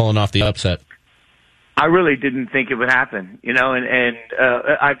Gophers pulling off the upset? I really didn't think it would happen, you know, and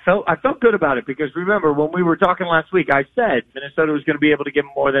I felt good about it because remember when we were talking last week, I said Minnesota was going to be able to give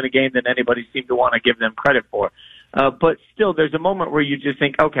them more than a game than anybody seemed to want to give them credit for. But still, there's a moment where you just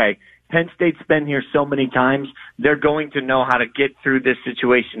think, okay, Penn State's been here so many times, they're going to know how to get through this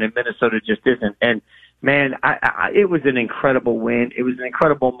situation, and Minnesota just isn't. And, man, it was an incredible win. It was an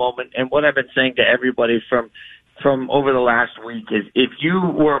incredible moment. And what I've been saying to everybody from over the last week is, if you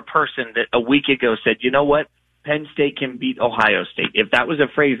were a person that a week ago said, you know what, Penn State can beat Ohio State, if that was a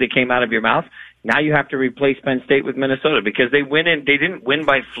phrase that came out of your mouth, now you have to replace Penn State with Minnesota, because they didn't win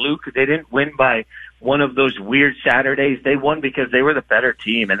by fluke. They didn't win by one of those weird Saturdays. They won because they were the better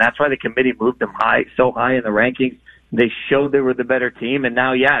team, and that's why the committee moved them so high in the rankings. They showed they were the better team, and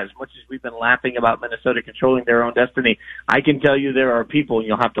now, as much as we've been laughing about Minnesota controlling their own destiny, I can tell you there are people, and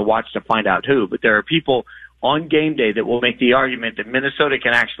you'll have to watch to find out who, but there are people on game day that will make the argument that Minnesota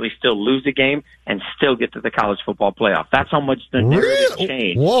can actually still lose a game and still get to the college football playoff. That's how much the narrative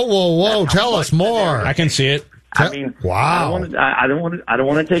changed. Whoa! Tell us more. I can see it. I mean, wow. I don't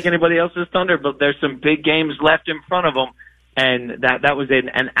want to take anybody else's thunder, but there's some big games left in front of them, and that was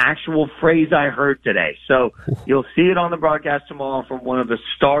an actual phrase I heard today. So you'll see it on the broadcast tomorrow from one of the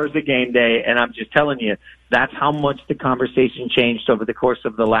stars of game day, and I'm just telling you, that's how much the conversation changed over the course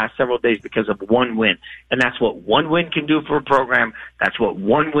of the last several days because of one win. And that's what one win can do for a program. That's what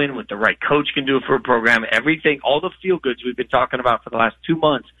one win with the right coach can do for a program. Everything, all the feel-goods we've been talking about for the last 2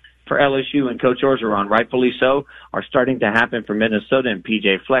 months for LSU and Coach Orgeron, rightfully so, are starting to happen for Minnesota, and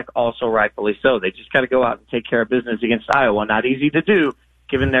P.J. Fleck also rightfully so. They just got to go out and take care of business against Iowa. Not easy to do,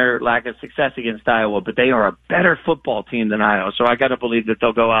 given their lack of success against Iowa, but they are a better football team than Iowa. So I got to believe that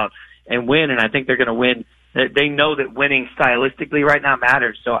they'll go out and win, and I think they're going to win. They know that winning stylistically right now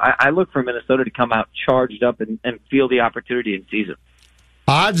matters. So I look for Minnesota to come out charged up and feel the opportunity in season.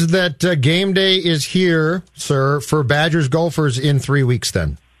 Odds that game day is here, sir, for Badgers Gophers in 3 weeks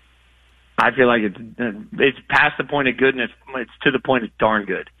then? I feel like it's past the point of good, and it's to the point of darn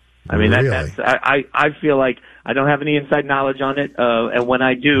good. I mean, really? I feel like I don't have any inside knowledge on it, and when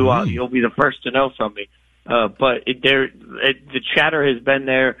I do, you'll be the first to know from me. But the chatter has been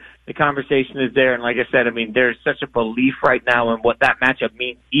there. The conversation is there, and like I said, I mean, there's such a belief right now in what that matchup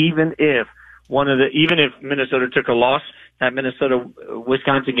means. Even if Minnesota took a loss, that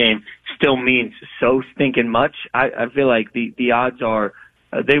Minnesota-Wisconsin game still means so stinking much. I feel like the odds are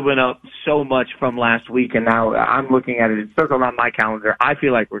they went up so much from last week, and now I'm looking at it. It's circled on my calendar. I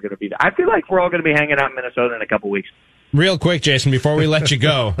feel like we're going to be there. I feel like we're all going to be hanging out in Minnesota in a couple weeks. Real quick, Jason, before we let you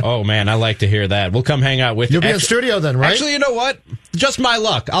go. Oh, man, I like to hear that. We'll come hang out with you. You'll be in studio then, right? Actually, you know what? Just my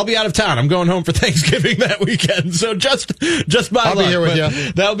luck. I'll be out of town. I'm going home for Thanksgiving that weekend. So just my luck. I'll be here with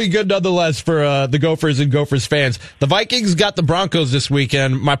you. That'll be good nonetheless for the Gophers and Gophers fans. The Vikings got the Broncos this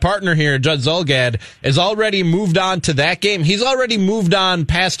weekend. My partner here, Judd Zulgad, has already moved on to that game. He's already moved on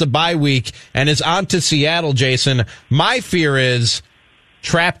past the bye week and is on to Seattle, Jason. My fear is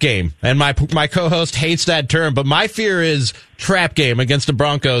trap game, and my co-host hates that term, but my fear is trap game against the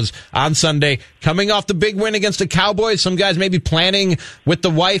Broncos on Sunday, coming off the big win against the Cowboys. Some guys may be planning with the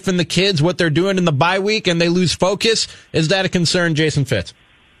wife and the kids what they're doing in the bye week, and they lose focus. Is that a concern, Jason Fitz?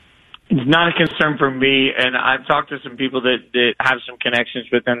 It's not a concern for me, and I've talked to some people that have some connections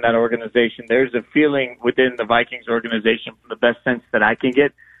within that organization. There's a feeling within the Vikings organization, from the best sense that I can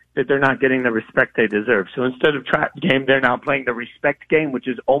get, that they're not getting the respect they deserve. So instead of trap game, they're now playing the respect game, which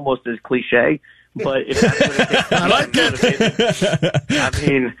is almost as cliche. But if that's what it takes to I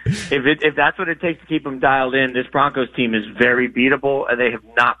mean, if that's what it takes to keep them dialed in, this Broncos team is very beatable, and they have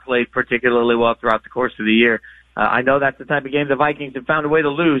not played particularly well throughout the course of the year. I know that's the type of game the Vikings have found a way to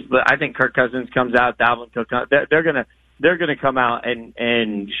lose, but I think Kirk Cousins comes out, Dalvin Cook, they're gonna come out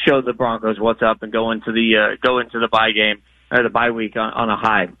and show the Broncos what's up and go into the bye game. Or the bye week on a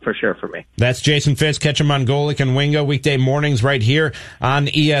high, for sure, for me. That's Jason Fitz. Catch him on Golic and Wingo weekday mornings right here on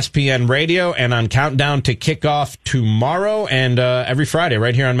ESPN Radio and on Countdown to Kickoff tomorrow and every Friday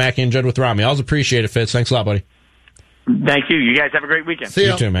right here on Mackie and Judd with Rami. Always appreciate it, Fitz. Thanks a lot, buddy. Thank you. You guys have a great weekend. See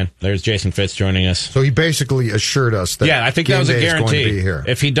you too, man. There's Jason Fitz joining us. So he basically assured us that I think that was a guarantee. Going to be here.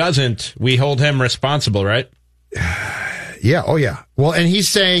 If he doesn't, we hold him responsible, right? Yeah. Oh, yeah. Well, and he's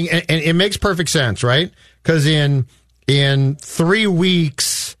saying, and it makes perfect sense, right? Because in 3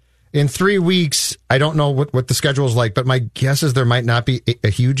 weeks, I don't know what the schedule is like, but my guess is there might not be a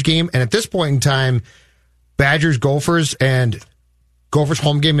huge game. And at this point in time, Badgers, Gophers, and Gophers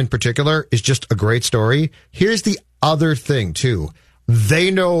home game in particular is just a great story. Here's the other thing, too.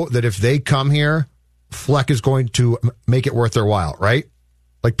 They know that if they come here, Fleck is going to make it worth their while, right?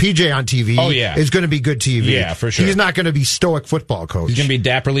 Like PJ on TV is going to be good TV. Yeah, for sure. He's not going to be stoic football coach. He's going to be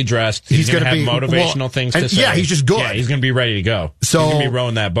dapperly dressed. He's going to have motivational things to say. Yeah, he's just good. Yeah, he's going to be ready to go. So he's going to be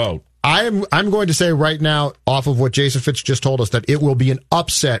rowing that boat. I'm going to say right now, off of what Jason Fitz just told us, that it will be an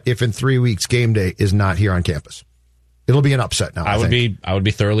upset if in 3 weeks game day is not here on campus. It'll be an upset now. I would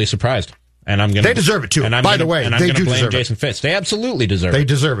be thoroughly surprised. And I'm going. They deserve it too. By the way, they do blame deserve Jason Fitz. They absolutely deserve it. They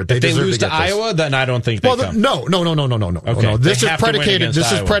deserve it. If they lose to Iowa, then I don't think they come. No. Okay. No. This is predicated.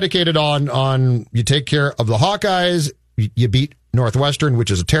 This is predicated on you take care of the Hawkeyes. You beat Northwestern,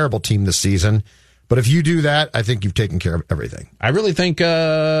 which is a terrible team this season. But if you do that, I think you've taken care of everything. I really think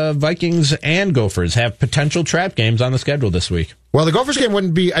Vikings and Gophers have potential trap games on the schedule this week. Well, the Gophers game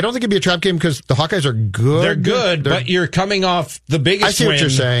wouldn't be. I don't think it'd be a trap game because the Hawkeyes are good. They're good, but you're coming off the biggest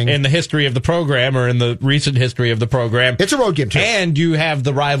win in the history of the program, or in the recent history of the program. It's a road game too, and you have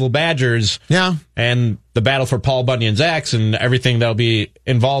the rival Badgers. Yeah, and the battle for Paul Bunyan's axe and everything that'll be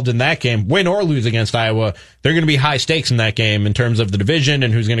involved in that game. Win or lose against Iowa, they're going to be high stakes in that game in terms of the division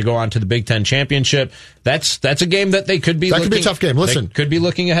and who's going to go on to the Big Ten championship. That's a game that they could be. That could be a tough game. Listen, could be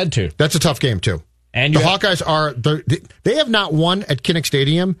looking ahead to. That's a tough game too. And the Hawkeyes they have not won at Kinnick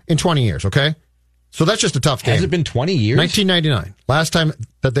Stadium in 20 years, okay? So that's just a tough game. Has it been 20 years? 1999, last time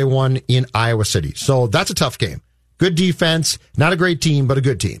that they won in Iowa City. So that's a tough game. Good defense, not a great team, but a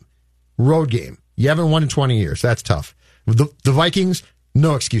good team. Road game. You haven't won in 20 years. That's tough. The Vikings,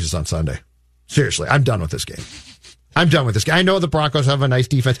 no excuses on Sunday. Seriously, I'm done with this game. I'm done with this game. I know the Broncos have a nice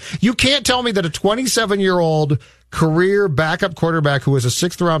defense. You can't tell me that a 27-year-old career backup quarterback who was a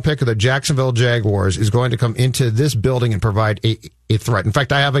 6th-round pick of the Jacksonville Jaguars is going to come into this building and provide a threat. In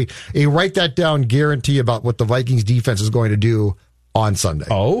fact, I have a write-that-down guarantee about what the Vikings defense is going to do on Sunday.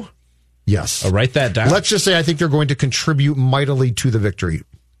 Oh? Yes. Write that down? Let's just say I think they're going to contribute mightily to the victory.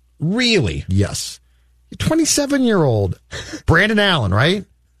 Really? Yes. 27-year-old Brandon Allen, right?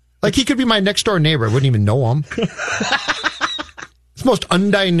 Like, he could be my next-door neighbor. I wouldn't even know him. It's the most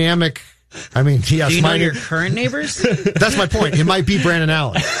undynamic. I mean, yes. Do you know your current neighbors? That's my point. It might be Brandon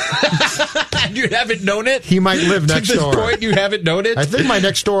Allen. You haven't known it? He might live next door. To this point, you haven't known it? I think my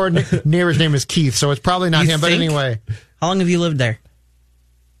next-door neighbor's name is Keith, so it's probably not him. But anyway. How long have you lived there?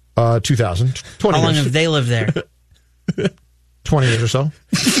 2000. 20 How long years. have they lived there? 20 years or so.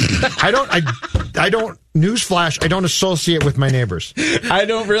 I don't, newsflash, I don't associate with my neighbors. I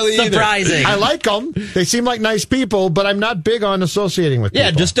don't really Surprising. either. I like them. They seem like nice people, but I'm not big on associating with people.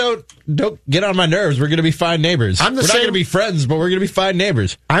 Yeah, just don't get on my nerves. We're going to be fine neighbors. We're not going to be friends, but we're going to be fine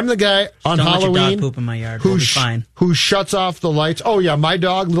neighbors. I'm the guy on don't Halloween let your dog poop in my yard. We'll be fine. Who shuts off the lights. Oh, yeah, my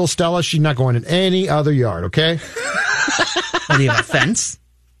dog, little Stella, she's not going in any other yard, okay? What, do you have a fence?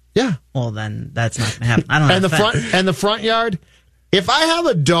 Yeah. Well, then that's not going to happen. I don't have a fence. And the front yard, if I have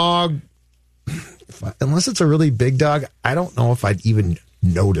a dog, unless it's a really big dog, I don't know if I'd even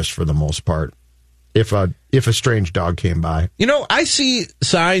notice for the most part if a strange dog came by. You know, I see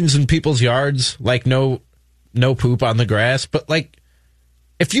signs in people's yards like no poop on the grass, but like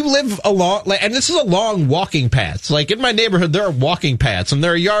if you live along, and this is a long walking path. Like in my neighborhood, there are walking paths, and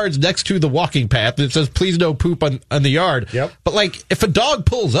there are yards next to the walking path that says "Please no poop on the yard." Yep. But like if a dog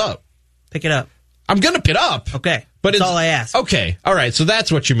pulls up, pick it up. I'm going to pick it up. Okay. But that's all I ask. Okay. All right. So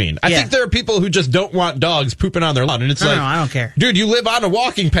that's what you mean. I think there are people who just don't want dogs pooping on their lawn. And it's No, I don't care. Dude, you live on a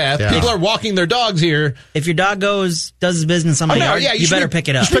walking path. Yeah. People are walking their dogs here. If your dog does his business on my yard, you better pick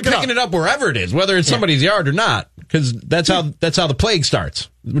it up. You should be picking it up wherever it is, whether it's somebody's yard or not. Because that's how the plague starts,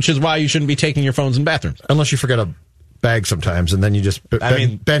 which is why you shouldn't be taking your phones in bathrooms. Unless you forget a bag sometimes, and then you just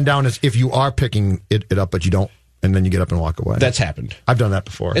bend down as if you are picking it up, but you don't. And then you get up and walk away. That's happened. I've done that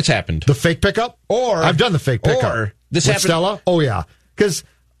before. It's happened. The fake pickup? Or I've done the fake pickup. Or this with happened. Stella? Oh, yeah. Because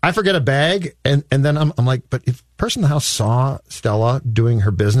I forget a bag, and then I'm like, but if the person in the house saw Stella doing her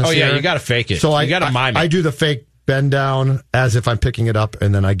business yeah, you got to fake it. So you got to mime it. I do the fake bend down as if I'm picking it up,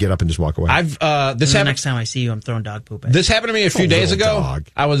 and then I get up and just walk away. The next time I see you, I'm throwing dog poop at This happened to me a few days ago. Dog.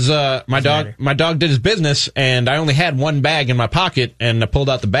 I was my dog did his business, and I only had one bag in my pocket, and I pulled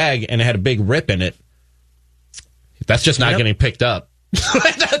out the bag, and it had a big rip in it. That's just not getting picked up.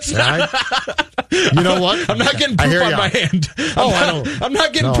 That's not. You know what? I'm not getting poop on my hand. I'm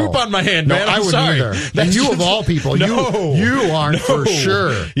not getting poop on my hand, man. I I'm wouldn't sorry. either. And you of all people, you aren't for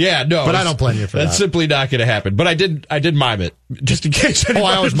sure. Yeah, no. But I don't blame you for that. That's simply not going to happen. But I did mime it just in case. I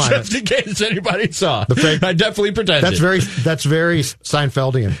always mime it. Just in case anybody saw. The fake. I definitely pretended. That's very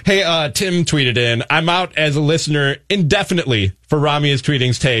Seinfeldian. Hey, Tim tweeted in, I'm out as a listener indefinitely for Ramia's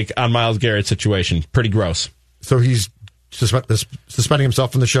tweeting's take on Myles Garrett's situation. Pretty gross. So he's suspending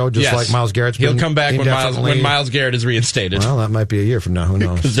himself from the show, just like Myles Garrett's been. He'll come back when Myles Garrett is reinstated. Well, that might be a year from now. Who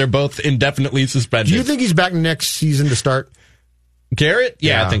knows? Because they're both indefinitely suspended. Do you think he's back next season to start? Garrett?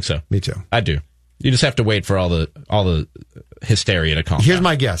 Yeah, I think so. Me too. I do. You just have to wait for all the hysteria to calm down. Here's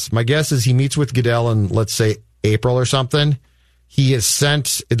my guess. My guess is he meets with Goodell in, let's say, April or something. He has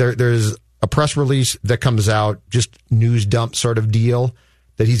sent, there's a press release that comes out, just news dump sort of deal,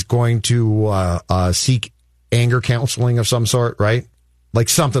 that he's going to seek anger counseling of some sort, right? Like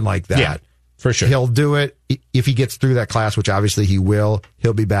something like that. Yeah, for sure. He'll do it if he gets through that class, which obviously he will.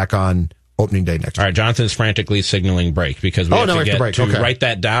 He'll be back on opening day next week. All right, Jonathan's frantically signaling break because we have to write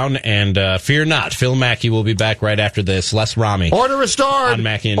that down. And fear not, Phil Mackey will be back right after this. Les Rami. Order restored. On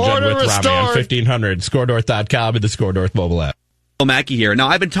Mackey and Judd with Rami on 1500, ScoreNorth.com, and the Score North mobile app. Phil Mackey here. Now,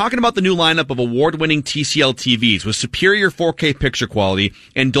 I've been talking about the new lineup of award-winning TCL TVs with superior 4K picture quality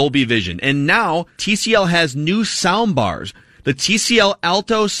and Dolby Vision. And now, TCL has new sound bars. The TCL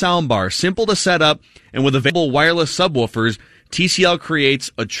Alto soundbar, simple to set up, and with available wireless subwoofers, TCL creates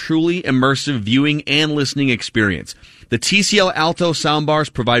a truly immersive viewing and listening experience. The TCL Alto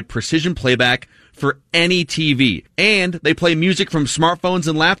soundbars provide precision playback for any TV, and they play music from smartphones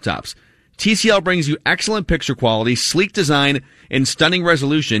and laptops. TCL brings you excellent picture quality, sleek design, and stunning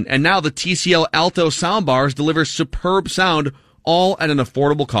resolution, and now the TCL Alto soundbars deliver superb sound, all at an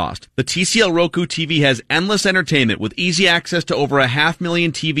affordable cost. The TCL Roku TV has endless entertainment with easy access to over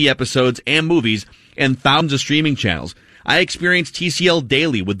 500,000 TV episodes and movies and thousands of streaming channels. I experience TCL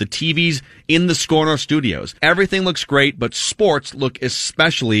daily with the TVs in the Score North studios. Everything looks great, but sports look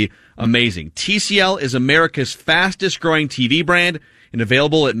especially amazing. TCL is America's fastest growing TV brand and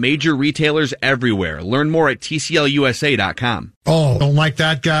available at major retailers everywhere. Learn more at TCLUSA.com. Oh, don't like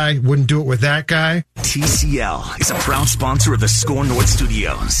that guy? Wouldn't do it with that guy? TCL is a proud sponsor of the Score North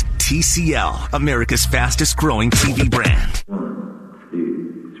Studios. TCL, America's fastest growing TV brand. 1,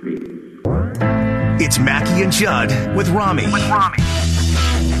 2, 3. It's Mackey and Judd with Rami.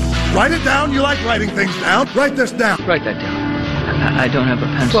 Write it down. You like writing things down. Write this down. Write that down. I don't have a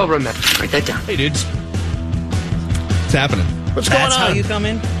pencil. Well, remember. Write that down. Hey, dudes. What's happening? What's going on? That's how you come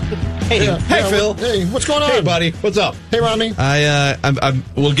in? Hey, Phil. Hey, what's going on? Hey, buddy. What's up? Hey, Rami.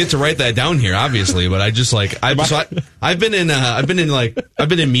 We'll get to write that down here, obviously, but I just like I've been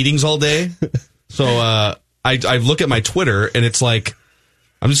in meetings all day, so I look at my Twitter and it's like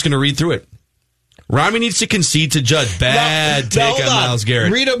I'm just going to read through it. Rami needs to concede to Judd. Bad take on Myles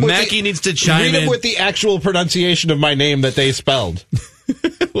Garrett. Mackey needs to chime in. Read him with the actual pronunciation of my name that they spelled.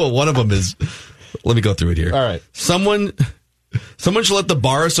 Well, one of them is. Let me go through it here. All right. Someone should let the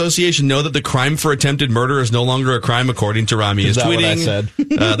Bar Association know that the crime for attempted murder is no longer a crime, according to Rami. Is that tweeting. What I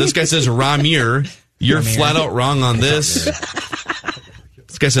said? This guy says, Ramir, you're flat out wrong on this.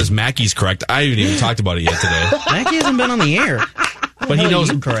 This guy says Mackey's correct. I haven't even talked about it yet today. Mackey hasn't been on the air. But he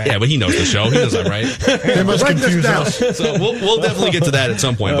knows. Yeah, but he knows the show. He knows I'm right. They must confuse us. So we'll definitely get to that at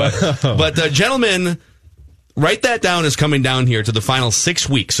some point. But gentlemen, write that down as coming down here to the final 6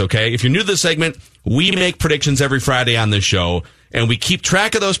 weeks, okay? If you're new to this segment, we make predictions every Friday on this show, and we keep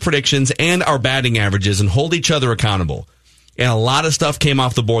track of those predictions and our batting averages and hold each other accountable. And a lot of stuff came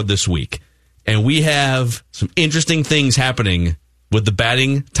off the board this week. And we have some interesting things happening with the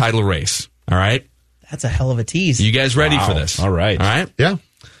batting title race, all right? That's a hell of a tease. You guys ready for this? All right. All right? Yeah.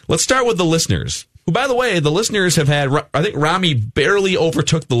 Let's start with the listeners. Who, by the way, the listeners have had, I think Rami barely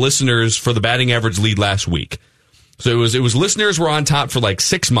overtook the listeners for the batting average lead last week. So it was listeners were on top for like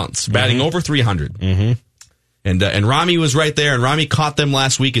 6 months, batting over 300. Mm-hmm. And Rami was right there, and Rami caught them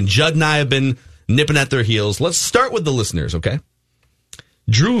last week, and Judd and I have been nipping at their heels. Let's start with the listeners, okay?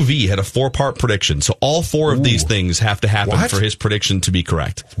 Drew V had a 4-part prediction, so all 4 of these things have to happen for his prediction to be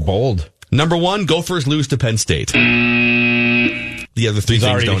correct. Bold. Number 1, Gophers lose to Penn State. The other 3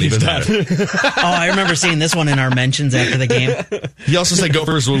 things don't even matter. Oh, I remember seeing this one in our mentions after the game. He also said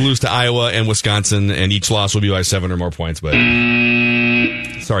Gophers will lose to Iowa and Wisconsin, and each loss will be by 7 or more points. But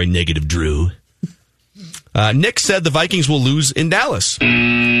sorry, negative Drew. Nick said the Vikings will lose in Dallas.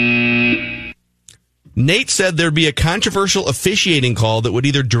 Nate said there'd be a controversial officiating call that would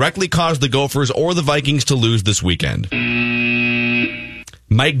either directly cause the Gophers or the Vikings to lose this weekend.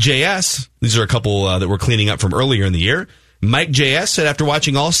 Mike JS, these are a couple that we're cleaning up from earlier in the year. Mike JS said after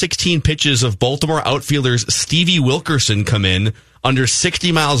watching all 16 pitches of Baltimore outfielders Stevie Wilkerson come in under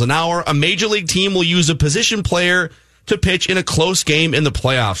 60 miles an hour, a major league team will use a position player to pitch in a close game in the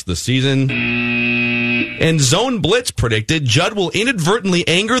playoffs this season. And Zone Blitz predicted Judd will inadvertently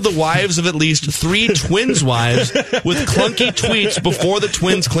anger the wives of at least 3 Twins wives with clunky tweets before the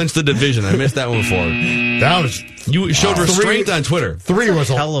Twins clinch the division. I missed that one before. That was you showed restraint on Twitter. 3 was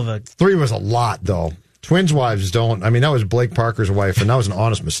hell of a 3 was a lot though. Twins wives don't. I mean, that was Blake Parker's wife, and that was an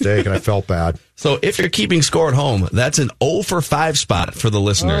honest mistake, and I felt bad. So if you're keeping score at home, that's an 0 for 5 spot for the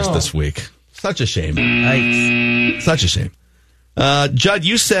listeners this week. Such a shame. Nice. Such a shame. Judd,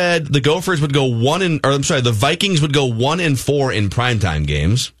 you said the Gophers would go the Vikings would go 1-4 in primetime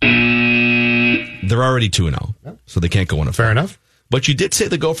games. They're already 2-0, so they can't go 1-4. Fair enough. But you did say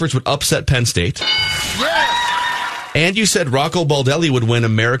the Gophers would upset Penn State. Yes! And you said Rocco Baldelli would win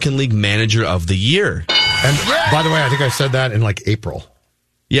American League Manager of the Year. And by the way, I think I said that in like April.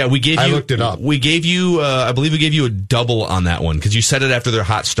 Yeah, I looked it up. We gave you, I believe we gave you a double on that one because you said it after their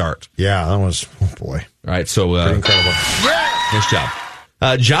hot start. Yeah, that was, oh boy. All right, so pretty incredible. Nice job.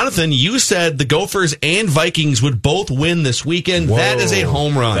 Jonathan, you said the Gophers and Vikings would both win this weekend. Whoa. That is a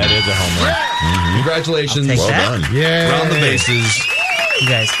home run. That is a home run. Mm-hmm. Congratulations. I'll take Well that. done. Yeah. Round the bases. You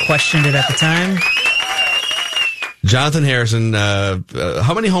guys questioned it at the time. Jonathan Harrison,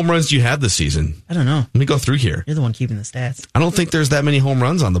 how many home runs do you have this season? I don't know. Let me go through here. You're the one keeping the stats. I don't think there's that many home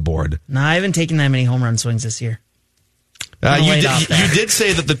runs on the board. No, I haven't taken that many home run swings this year. You You did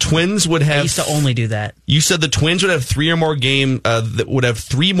say that the Twins would have. I used to only do that. You said the Twins would have three more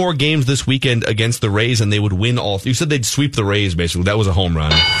games this weekend against the Rays, and they would win all. You said they'd sweep the Rays. Basically, that was a home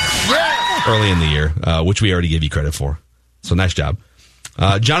run early in the year, which we already gave you credit for. So nice job.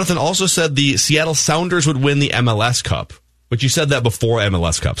 Jonathan also said the Seattle Sounders would win the MLS Cup, but you said that before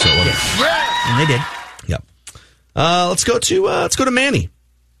MLS Cup, so And they did. Yep. Let's go to Manny.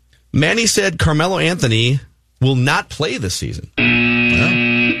 Manny said Carmelo Anthony will not play this season.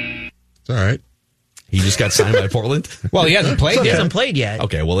 It's all right. He just got signed by Portland. Well, he hasn't played He yet. hasn't played yet.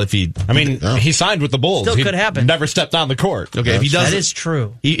 Okay, well, if he... I mean, he signed with the Bulls. Still He could happen. Never stepped on the court. Okay, if he doesn't... That is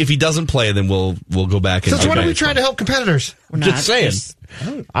true. If he doesn't play, then we'll go back and... Since when are we trying to help competitors? We're not. Just saying.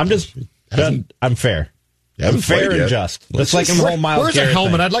 I'm fair. I'm fair and just. That's like in the whole Miles Where's a Garrett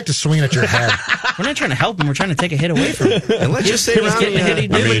helmet? thing. I'd like to swing it at your head. We're not trying to help him. We're trying to take a hit away from him. And let's just say, He was getting a hit, he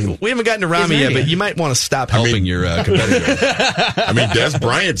did. we haven't gotten to Rami yet, but you might want to stop helping your competitors. I mean, Des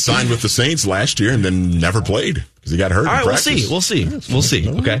Bryant signed with the Saints last year and then never played because he got hurt. All right, in practice. we'll see.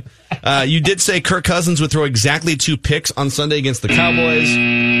 Okay. You did say Kirk Cousins would throw exactly 2 picks on Sunday against the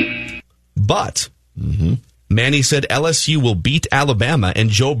Cowboys, but Manny said LSU will beat Alabama and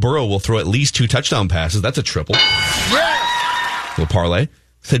Joe Burrow will throw at least 2 touchdown passes. That's a triple. Little parlay.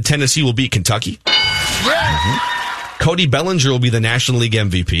 Said Tennessee will beat Kentucky. Cody Bellinger will be the National League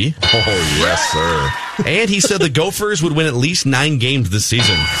MVP. Oh, yes, sir. And he said the Gophers would win at least 9 games this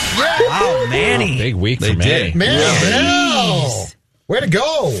season. Wow, Manny. Big week They for Manny. did. Man, way to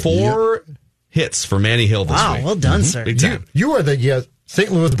go. 4 hits for Manny Hill this Wow, week. well done, sir. Big time. You are the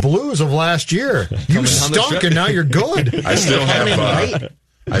St. Louis Blues of last year. You stunk and now you're good. I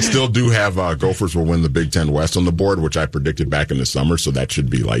still do have Gophers will win the Big Ten West on the board, which I predicted back in the summer. So that should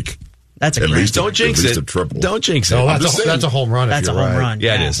be like That's a at great. least Don't jinx at least it. a triple. Don't jinx it. No, I'm just saying. that's a home run. That's if a you're home right. run.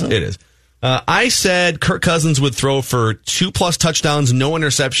 Yeah, it is. I said Kirk Cousins would throw for 2+ touchdowns, no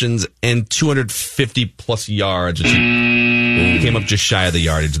interceptions, and 250+ yards, which he came up just shy of the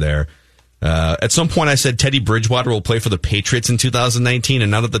yardage there. At some point, I said Teddy Bridgewater will play for the Patriots in 2019,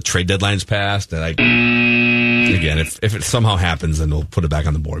 and now that the trade deadline's passed, and again, if it somehow happens, then we'll put it back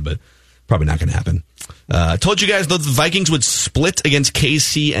on the board, but probably not going to happen. I told you guys that the Vikings would split against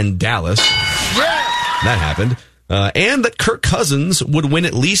KC and Dallas. That happened. And that Kirk Cousins would win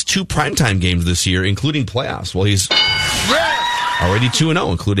at least 2 primetime games this year, including playoffs. Well, he's already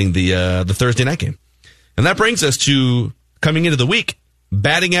 2-0, including the Thursday night game. And that brings us to, coming into the week,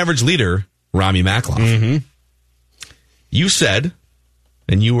 batting average leader, Rami Makloff. You said,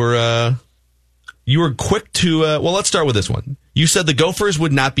 and you were quick to, well, let's start with this one. You said the Gophers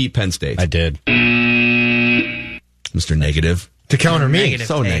would not beat Penn State. I did. Mr. Negative. To counter me. Negative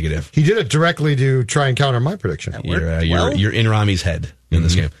So take. negative. He did it directly to try and counter my prediction. You're in Rami's head in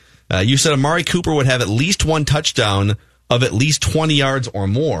this game. You said Amari Cooper would have at least 1 touchdown of at least 20 yards or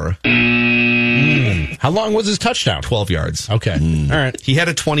more. How long was his touchdown? 12 yards. Okay. All right. He had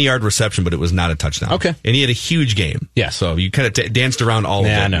a 20-yard reception, but it was not a touchdown. Okay. And he had a huge game. Yeah. So you kind of danced around all of it.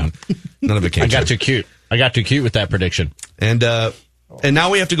 Yeah, I know. None of it came I got true. too cute with that prediction. And now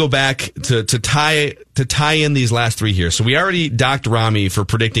we have to go back to tie in these last 3 here. So we already docked Rami for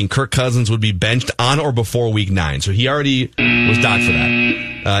predicting Kirk Cousins would be benched on or before week 9. So he already was docked for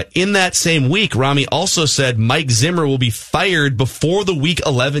that. In that same week, Rami also said Mike Zimmer will be fired before the week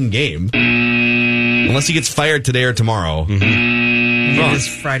 11 game. Unless he gets fired today or tomorrow. It is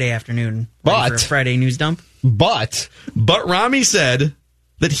Friday afternoon. Ready for a Friday news dump. But Rami said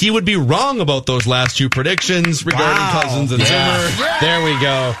that he would be wrong about those last 2 predictions regarding Cousins and Zimmer. There we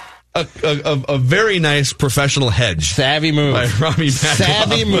go. A very nice professional hedge. Savvy move. By Rami Makloff.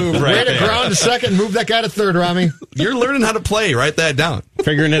 Savvy move right Way to there. ground to second, move that guy to third, Rami. You're learning how to play. Write that down.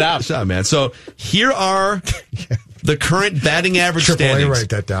 Figuring it out. Good job, man. So here are the current batting average Triple A, standings. write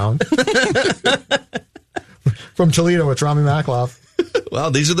that down. From Toledo, it's Rami Makloff. Well,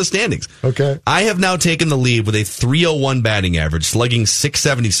 these are the standings. Okay. I have now taken the lead with a 301 batting average, slugging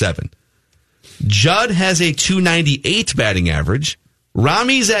 677. Judd has a 298 batting average,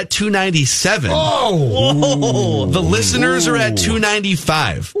 Rami's at 297. Oh! The listeners are at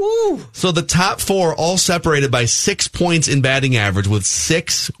 295. Ooh. So the top four all separated by 6 points in batting average with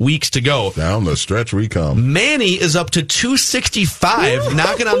 6 weeks to go. Down the stretch we come. Manny is up to 265,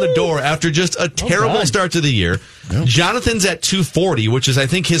 knocking on the door after just a terrible start to the year. Yep. Jonathan's at 240, which is, I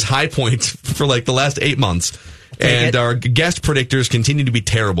think, his high point for like the last 8 months. And our guest predictors continue to be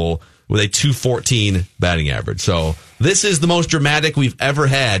terrible with a 214 batting average. So this is the most dramatic we've ever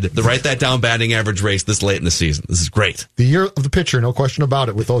had, the write that down batting average race this late in the season. This is great. The year of the pitcher, no question about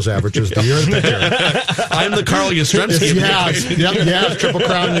it with those averages. The year of the pitcher. I'm the Carl Yastrzemski. Yeah, triple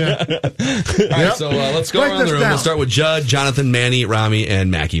crown. Yeah. All right, so let's go around the room. We'll start with Judd, Jonathan, Manny, Rami,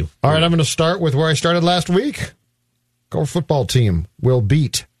 and Mackie. All right, I'm going to start with where I started last week. Gopher football team will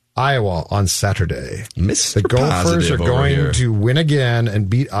beat Iowa on Saturday. Mr. The Gophers are going to win again and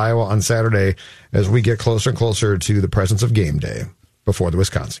beat Iowa on Saturday as we get closer and closer to the presence of game day before the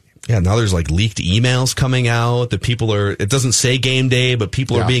Wisconsin game. Yeah, now there's like leaked emails coming out that people are, it doesn't say game day, but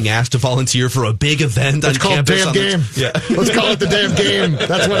people are being asked to volunteer for a big event on campus. Let's call it damn game. Yeah. Let's call it the damn game.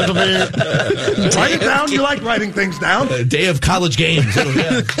 That's what it'll be. Write it down. You like writing things down. Day of college games.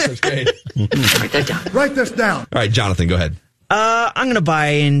 Yeah, that's great. Write that down. Write this down. All right, Jonathan, go ahead. I'm going to buy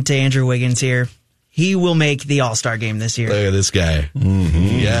into Andrew Wiggins here. He will make the All-Star game this year. Look at this guy.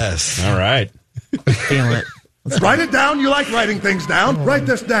 Mm-hmm. Yes. All right. Feeling it. Write it down. You like writing things down. Write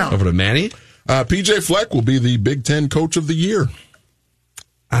this down. Over to Manny. PJ Fleck will be the Big Ten Coach of the Year.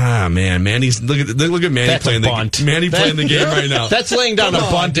 Ah, man. Manny's, look at Manny playing the game right now. That's laying down a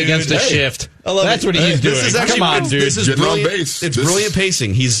bunt against a shift. That's what he's doing. Come on, dude. This is Getting brilliant. on base. It's brilliant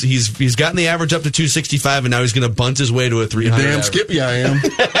pacing. He's gotten the average up to 265, and now he's going to bunt his way to a 300. Damn Skippy I am.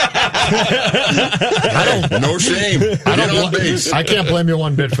 No shame. Get on base. I can't blame you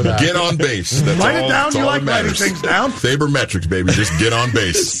one bit for that. Get on base. That's Write all, it down. You like writing things down. Sabermetrics, baby. Just get on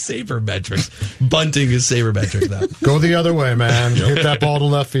base. Sabermetrics. Bunting is sabermetrics now. Go the other way, man. Hit that ball to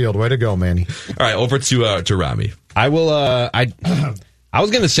left field. Way to go, Manny. All right, over to Rami. I will. I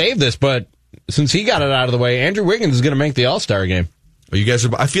was going to save this, but since he got it out of the way, Andrew Wiggins is going to make the All-Star game. Oh, you guys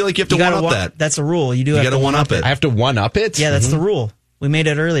are. I feel like you have to one up that. That's a rule. You have to one up it. I have to one up it. Yeah, that's the rule. We made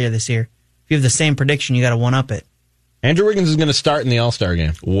it earlier this year. If you have the same prediction, you got to one up it. Andrew Wiggins is going to start in the All-Star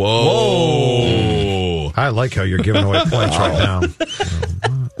game. Whoa! I like how you're giving away points right now.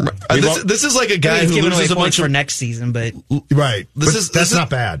 This is like a guy who loses a bunch for next season, but right. That's not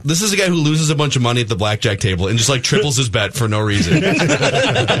bad. This is a guy who loses a bunch of money at the blackjack table and just like triples his bet for no reason. Write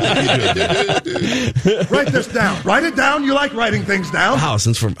this down. Write it down. You like writing things down. Wow,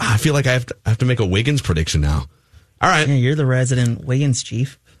 I feel like I have to make a Wiggins prediction now. All right, yeah, you're the resident Wiggins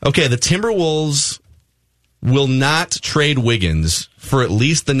chief. Okay, the Timberwolves will not trade Wiggins for at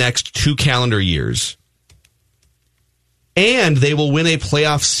least the next 2 calendar years. And they will win a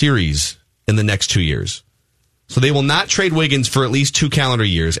playoff series in the next 2 years. So they will not trade Wiggins for at least 2 calendar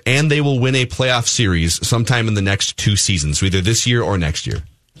years, and they will win a playoff series sometime in the next 2 seasons, so either this year or next year.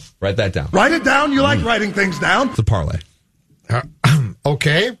 Write that down. Write it down. You like writing things down. It's a parlay.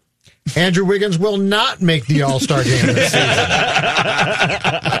 Okay. Andrew Wiggins will not make the All-Star game this season.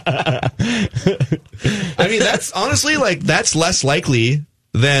 I mean, that's honestly that's less likely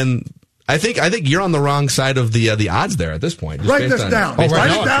than. I think you're on the wrong side of the odds there at this point. Write this down.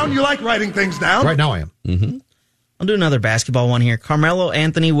 Write it down. You like writing things down. Right now I am. Mm-hmm. I'll do another basketball one here. Carmelo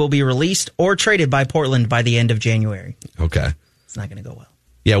Anthony will be released or traded by Portland by the end of January. Okay. It's not going to go well.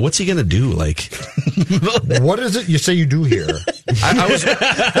 Yeah, what's he going to do? Like, what is it you say you do here?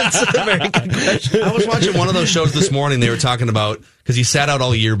 That's a very good question. I was watching one of those shows this morning. They were talking about, because he sat out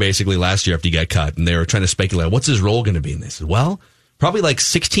all year basically last year after he got cut, and they were trying to speculate, what's his role going to be? And they said, well, probably like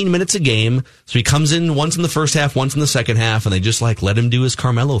 16 minutes a game. So he comes in once in the first half, once in the second half, and they just like let him do his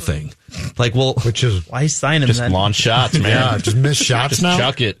Carmelo thing. Like, well, which is why sign him? Just then? launch shots, man. Yeah, just miss shots just now.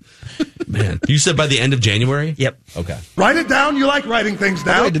 Chuck it, man. You said by the end of January. Yep. Okay. Write it down. You like writing things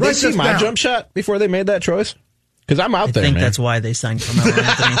down. Wait, did they see my jump shot before they made that choice? Because I'm out there. I think man. that's why they signed Carmelo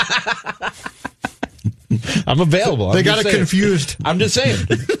Anthony. I'm available. They got it confused. I'm just saying.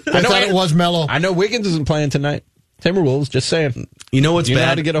 I thought it was Melo. I know Wiggins isn't playing tonight. Timberwolves, just saying. You know what's you bad? Know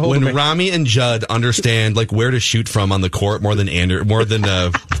how to get a hold when of me. Rami and Judd understand like where to shoot from on the court more than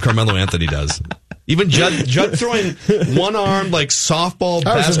Carmelo Anthony does. Even Judd throwing one-armed like softball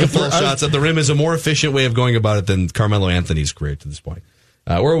basketball shots at the rim is a more efficient way of going about it than Carmelo Anthony's career to this point.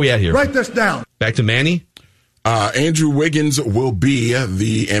 Where are we at here? Write this down. Back to Manny. Andrew Wiggins will be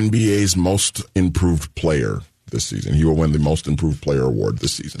the NBA's most improved player this season. He will win the most improved player award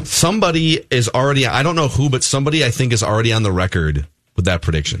this season. Somebody is already, I don't know who, but somebody I think is already on the record with that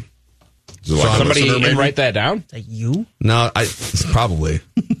prediction. Is it like somebody listener, maybe? write that down? Is that you? No, probably.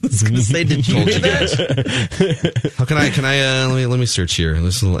 I was going to say, did you do guys. How can I let me search here.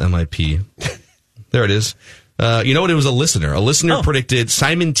 This little MIP. There it is. You know what? It was a listener. A listener predicted,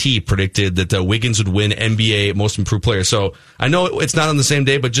 Simon T predicted that Wiggins would win NBA Most Improved Player. So I know it's not on the same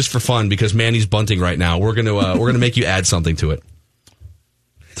day, but just for fun, because Manny's bunting right now, we're gonna make you add something to it.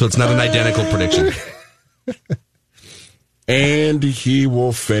 So it's not an identical prediction. And he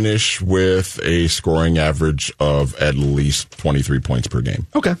will finish with a scoring average of at least 23 points per game.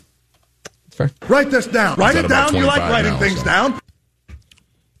 Okay. Fair. Write this down. Write it down. You like writing things down.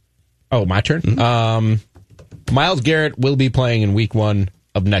 Oh, my turn? Mm-hmm. Myles Garrett will be playing in week 1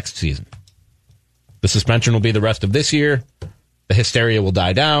 of next season. The suspension will be the rest of this year. The hysteria will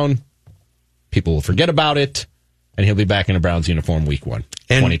die down. People will forget about it. And he'll be back in a Browns uniform week 1,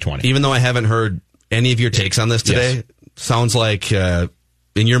 2020. Even though I haven't heard any of your takes on this today, sounds like in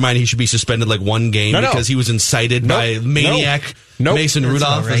your mind he should be suspended like 1 game because he was incited by maniac Mason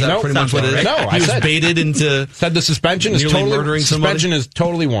Rudolph. Right. Is that pretty much what it is? No, he was baited into said the suspension is totally murdering somebody. Suspension is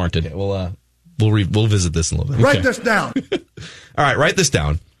totally warranted. Okay, we'll visit this in a little bit. Write this down. All right, write this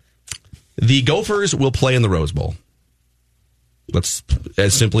down. The Gophers will play in the Rose Bowl. That's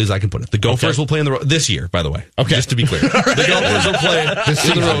as simply as I can put it. The Gophers will play in this year, by the way. Okay. Just to be clear. The Gophers will play in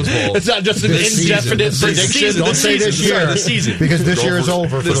the Rose Bowl. It's not just an indefinite prediction. Don't say this year. The season. Because this year is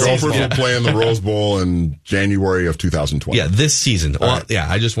over. The Gophers will play in the Rose Bowl in January of 2020. Yeah, this season. Well, yeah,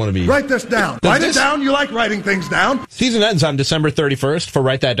 I just want to be... Write this down. Write it down. You like writing things down. Season ends on December 31st. For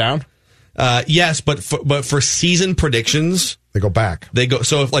write that down. Yes, but for season predictions... They go back.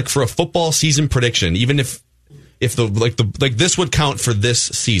 So if, like, for a football season prediction, even if this would count for this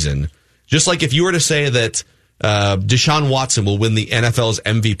season, just like if you were to say that Deshaun Watson will win the NFL's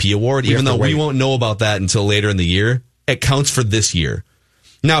MVP award, even though we won't know about that until later in the year, it counts for this year.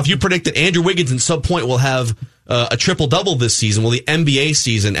 Now, if you predict that Andrew Wiggins at some point will have a triple-double this season, well, the NBA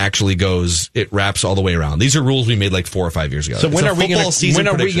season actually it wraps all the way around. These are rules we made like 4 or 5 years ago. So when are we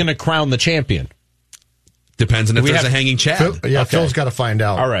going to crown the champion? Depends on if there's a hanging Chad. Phil's got to find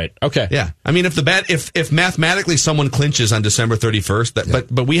out. All right. Okay. Yeah. I mean, if mathematically someone clinches on December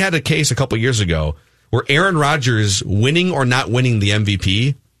 31st, but we had a case a couple years ago where Aaron Rodgers winning or not winning the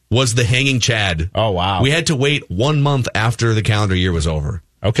MVP was the hanging Chad. Oh, wow. We had to wait 1 month after the calendar year was over.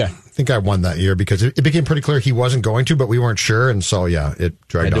 Okay. I think I won that year because it became pretty clear he wasn't going to, but we weren't sure, and so, yeah, it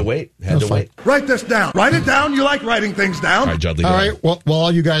dragged on. Had to wait. Write this down. Write it down. You like writing things down. All right, Judley. All right, well,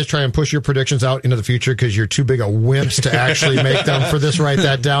 all you guys try and push your predictions out into the future because you're too big of wimps to actually make them for this. Write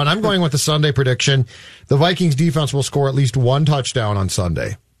that down. I'm going with the Sunday prediction. The Vikings defense will score at least 1 touchdown on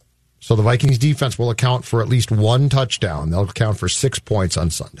Sunday. So the Vikings defense will account for at least 1 touchdown. They'll account for 6 points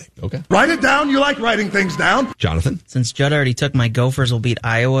on Sunday. Okay. Write it down. You like writing things down. Jonathan? Since Judd already took my Gophers will beat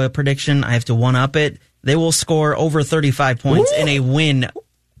Iowa prediction, I have to one-up it. They will score over 35 points in a win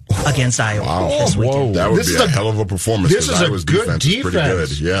against Iowa this weekend. That would be a hell of a performance. This is Iowa's a good defense. Is pretty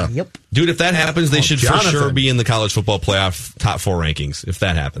good. Yeah. Yep. Dude, if that happens, they should for sure be in the college football playoff top 4 rankings, if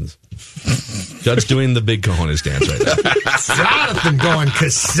that happens. Judd's doing the big cojones dance right now. Jonathan going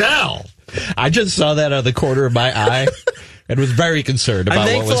Cassell. I just saw that out of the corner of my eye and was very concerned about what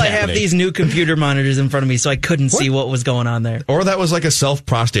was happening. I'm thankful I have these new computer monitors in front of me so I couldn't see what was going on there. Or that was like a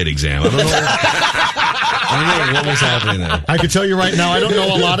self-prostate exam. I don't know what was happening there. I can tell you right now, I don't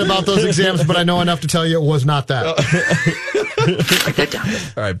know a lot about those exams, but I know enough to tell you it was not that. Write that down.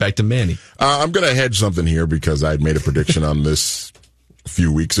 All right, back to Manny. I'm going to hedge something here because I made a prediction on this a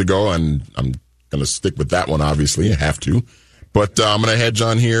few weeks ago, and I'm going to stick with that one, obviously. I have to. But I'm going to hedge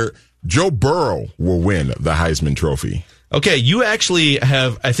on here. Joe Burrow will win the Heisman Trophy. Okay, you actually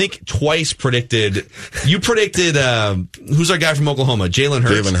have, I think, twice predicted. You predicted who's our guy from Oklahoma, Jalen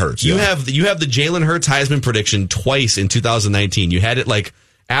Hurts. Jalen Hurts. You have the Jalen Hurts Heisman prediction twice in 2019. You had it like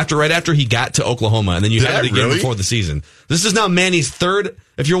right after he got to Oklahoma, and then you had it again before the season. This is now Manny's third.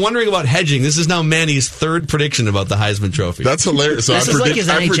 If you're wondering about hedging, this is now Manny's third prediction about the Heisman Trophy. That's hilarious. So this is like his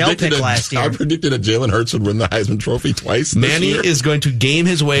NHL pick last year. I predicted that Jalen Hurts would win the Heisman Trophy twice. Manny is going to game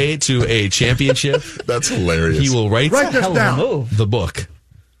his way to a championship. That's hilarious. He will write this down. The book.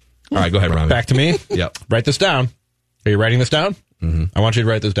 All right, go ahead, Rami. Back to me? Yep. Write this down. Are you writing this down? Mm-hmm. I want you to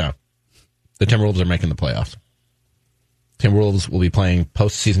write this down. The Timberwolves are making the playoffs. Timberwolves will be playing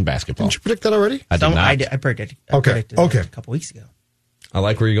postseason basketball. Didn't you predict that already? I did not. I predicted that a couple weeks ago. I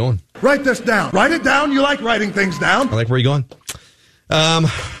like where you're going. Write this down. Write it down. You like writing things down. I like where you're going. I'm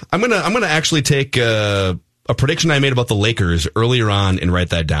gonna actually take a prediction I made about the Lakers earlier on and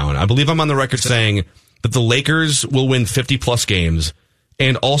write that down. I believe I'm on the record saying that the Lakers will win 50+ games,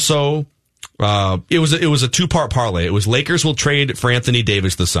 and also it was a 2-part parlay. It was Lakers will trade for Anthony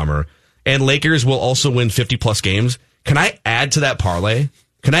Davis this summer, and Lakers will also win 50-plus games, can I add to that parlay?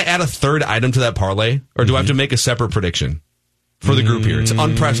 Can I add a third item to that parlay? Or do I have to make a separate prediction for the group here? It's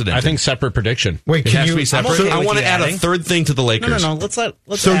unprecedented. I think separate prediction. Wait, it has to be separate. okay I want to add adding. a third thing to the Lakers. No. Let's so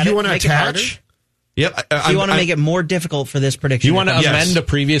add you it, want to make it harder? attach? Yep. So you want to make it more difficult for this prediction? You want to amend a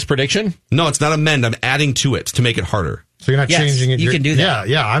previous prediction? No, it's not amend. I'm adding to it to make it harder. So you're not changing it. You can do that.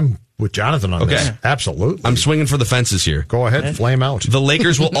 Yeah, I'm with Jonathan on this. Okay. Absolutely. I'm swinging for the fences here. Go ahead, flame out. The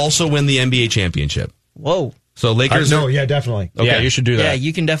Lakers will also win the NBA championship. Whoa. So Lakers. definitely. Okay. Yeah, you should do that. Yeah,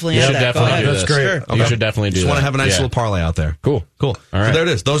 you can definitely You add should that. definitely Go ahead. do That's this. great. Sure. You should definitely do that. Just want to have a nice little parlay out there. Cool. All right. So there it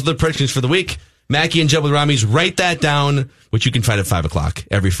is. Those are the predictions for the week. Mackie and Judd with Ramis. Write that down, which you can find at 5 o'clock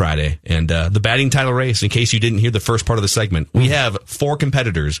every Friday. And the batting title race, in case you didn't hear the first part of the segment, we have 4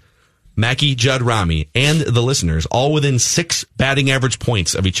 competitors, Mackie, Judd, Rami, and the listeners, all within 6 batting average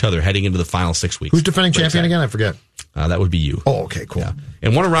points of each other heading into the final 6 weeks. Who's defending champion again? I forget. That would be you. Oh, okay, cool. Yeah.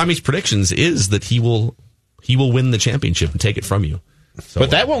 And one of Rami's predictions is that he will win the championship and take it from you. So,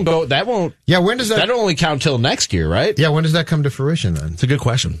 But that won't go. That won't. Yeah, when does that? That'll only count till next year, right? Yeah, when does that come to fruition then? It's a good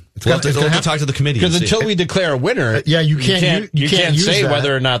question. gonna- We'll have to happen. talk to the committee. Because and see. until we declare a winner, you can't use say that.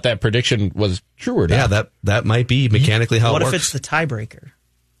 whether or not that prediction was true or not. Yeah, that might be mechanically how What it if works. it's the tiebreaker?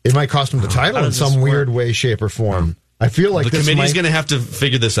 It might cost him the title in does some this weird way, shape, or form. I feel like the this committee's might... going to have to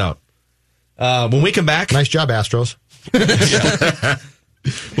figure this out. When we come back, Nice job, Astros.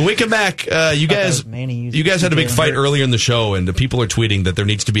 when we come back, you guys had a big fight earlier in the show, and people are tweeting that there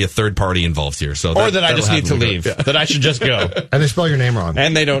needs to be a third party involved here. So Or that I just need to that'll leave. happen. That I should just go. And they spell your name wrong.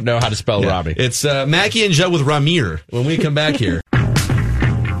 And they don't know how to spell Robbie. It's Mackie and Judd with Ramir. When we come back here.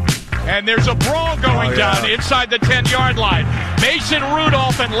 And there's a brawl going down inside the 10-yard line. Mason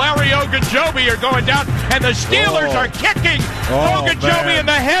Rudolph and Larry Ogunjobi are going down, and the Steelers are kicking Ogunjobi in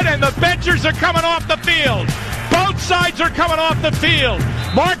the head, and the benchers are coming off the field. Both sides are coming off the field.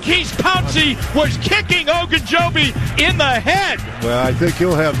 Marquise Pouncey was kicking Ogunjobi in the head. Well, I think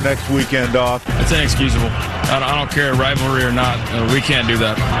he'll have next weekend off. It's inexcusable. I don't care, rivalry or not. We can't do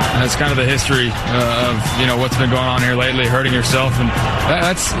that. That's kind of the history of what's been going on here lately, hurting yourself, and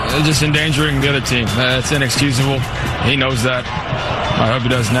that's just endangering the other team. That's inexcusable. He knows that. I hope he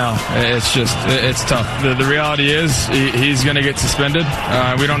does now. It's tough. The reality is he's going to get suspended.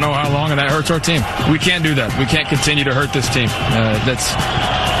 We don't know how long, and that hurts our team. We can't do that. We can't continue to hurt this team.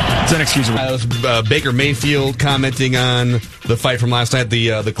 It's inexcusable. That was Baker Mayfield commenting on the fight from last night.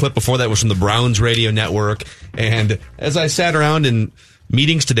 The clip before that was from the Browns radio network. And as I sat around in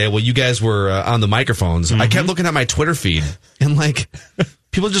meetings today, while you guys were on the microphones, I kept looking at my Twitter feed, and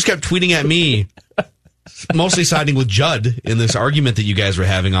people just kept tweeting at me, mostly siding with Judd in this argument that you guys were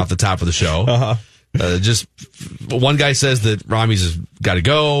having off the top of the show. Just one guy says that Rami's has got to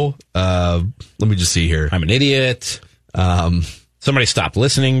go. Let me just see here. I'm an idiot. Somebody stopped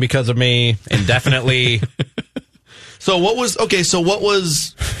listening because of me indefinitely. So what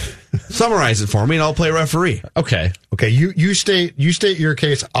was summarize it for me and I'll play referee. Okay. You state your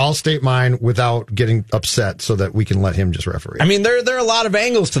case. I'll state mine without getting upset so that we can let him just referee. I mean, there are a lot of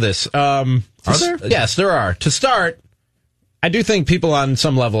angles to this. Are there? Yes, there are. To start, I do think people on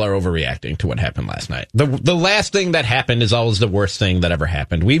some level are overreacting to what happened last night. The last thing that happened is always the worst thing that ever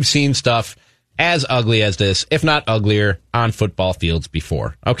happened. We've seen stuff as ugly as this, if not uglier, on football fields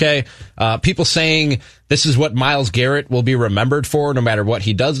before. Okay? People saying this is what Myles Garrett will be remembered for no matter what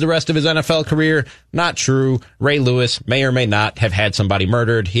he does the rest of his NFL career. Not true. Ray Lewis may or may not have had somebody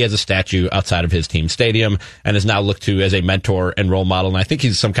murdered. He has a statue outside of his team stadium and is now looked to as a mentor and role model. And I think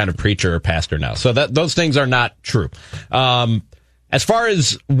he's some kind of preacher or pastor now. So those things are not true. As far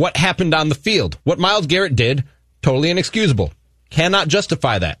as what happened on the field, what Myles Garrett did, totally inexcusable. Cannot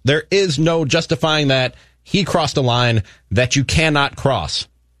justify that. There is no justifying that. He crossed a line that you cannot cross.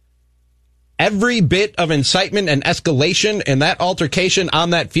 Every bit of incitement and escalation in that altercation on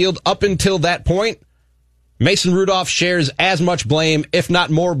that field up until that point, Mason Rudolph shares as much blame, if not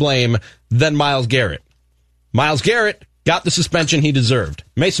more blame, than Myles Garrett. Myles Garrett got the suspension he deserved.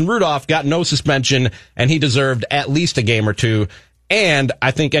 Mason Rudolph got no suspension, and he deserved at least a game or two. And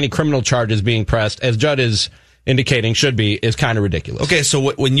I think any criminal charges being pressed, as Judd is indicating should be, is kind of ridiculous. Okay,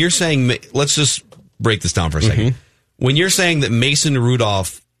 so when you're saying, let's just break this down for a second. When you're saying that Mason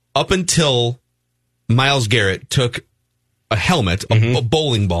Rudolph, up until Myles Garrett took a helmet, a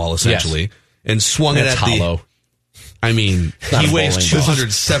bowling ball essentially, and swung it at hollow. I mean, he weighs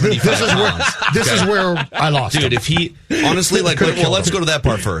 275 pounds. This is where I lost Dude, him. if he, honestly, let's go to that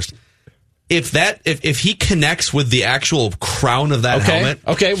part first. If he connects with the actual crown of that helmet,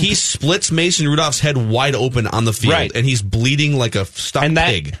 he splits Mason Rudolph's head wide open on the field, and he's bleeding like a stuck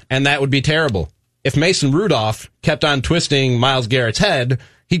pig. And that would be terrible. If Mason Rudolph kept on twisting Myles Garrett's head,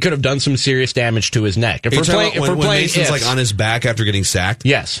 he could have done some serious damage to his neck. If we're playing, when Mason's like on his back after getting sacked,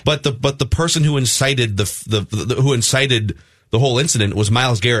 yes. But the person who incited who incited the whole incident was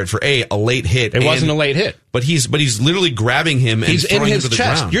Myles Garrett for a late hit. It wasn't a late hit, but he's literally grabbing him and he's throwing in his him to the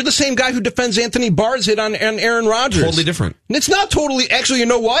chest. ground. You're the same guy who defends Anthony Barr's hit on Aaron Rodgers. Totally different. And it's not totally. Actually, you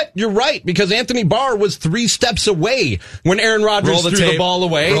know what? You're right, because Anthony Barr was 3 steps away when Aaron Rodgers threw the ball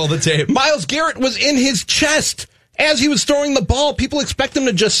away. Roll the tape. Myles Garrett was in his chest as he was throwing the ball. People expect him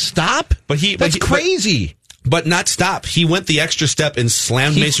to just stop. That's crazy. But not stop. He went the extra step and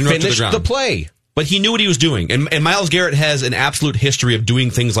slammed Mason Rudolph to the ground. The play. But he knew what he was doing. And Myles Garrett has an absolute history of doing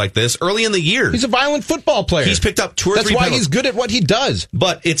things like this early in the year. He's a violent football player. He's picked up 2 or 3 That's why penalties. he's good at what he does.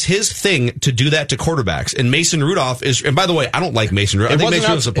 But it's his thing to do that to quarterbacks. And Mason Rudolph is, and by the way, I don't like Mason Rudolph. I think Mason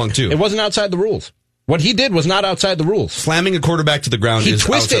Rudolph's a punk too. It wasn't outside the rules. What he did was not outside the rules. Slamming a quarterback to the ground is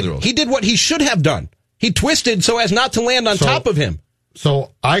outside the rules. He did what he should have done. He twisted so as not to land on top of him.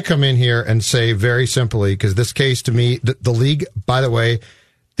 So I come in here and say very simply, because this case to me, the league, by the way,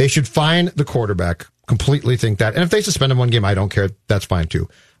 they should fine the quarterback. Completely think that. And if they suspend him 1 game, I don't care. That's fine too.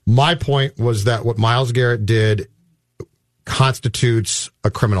 My point was that what Myles Garrett did constitutes a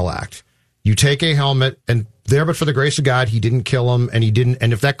criminal act. You take a helmet and there, but for the grace of God, he didn't kill him, and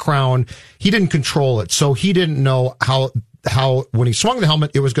if that crown, he didn't control it. So he didn't know how when he swung the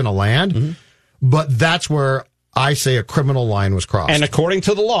helmet, it was going to land. Mm-hmm. But that's where I say a criminal line was crossed. And according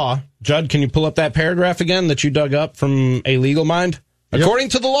to the law, Judd, can you pull up that paragraph again that you dug up from A Legal Mind? Yep. According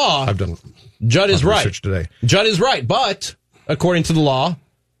to the law, I've done Judd is right. Research today. Judd is right, but according to the law,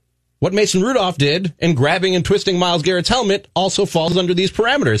 what Mason Rudolph did in grabbing and twisting Myles Garrett's helmet also falls under these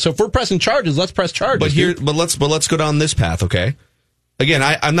parameters. So if we're pressing charges, let's press charges. But let's go down this path, okay? Again,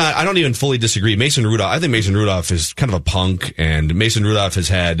 I don't even fully disagree. Mason Rudolph, I think Mason Rudolph is kind of a punk, and Mason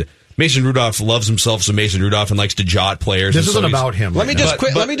Rudolph loves himself some Mason Rudolph and likes to jaw at players. This isn't about him. Let me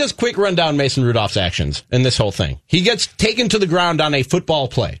just quick run down Mason Rudolph's actions in this whole thing. He gets taken to the ground on a football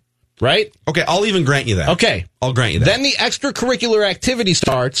play, right? Okay, I'll even grant you that. Okay. I'll grant you that. Then the extracurricular activity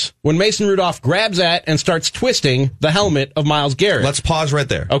starts when Mason Rudolph grabs at and starts twisting the helmet of Myles Garrett. Let's pause right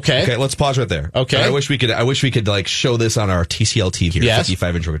there. Okay, let's pause right there. Okay. And I wish we could like show this on our TCL TV here, yes.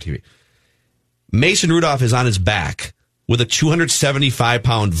 55-inch TV. Mason Rudolph is on his back with a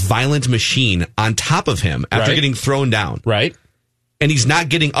 275-pound violent machine on top of him after getting thrown down. Right. And he's not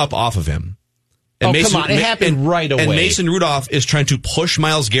getting up off of him. And come on. It happened right away. And Mason Rudolph is trying to push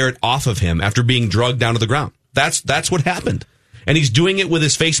Myles Garrett off of him after being drugged down to the ground. That's what happened. And he's doing it with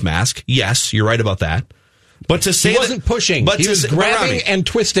his face mask. Yes, you're right about that. But to say he wasn't pushing, he was grabbing and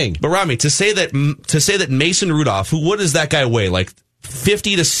twisting. But Rami, to say that Mason Rudolph, what does that guy weigh? Like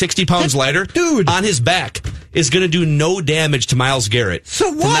 50 to 60 pounds lighter, dude, on his back, is going to do no damage to Myles Garrett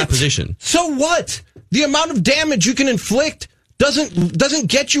from that position. So what? The amount of damage you can inflict doesn't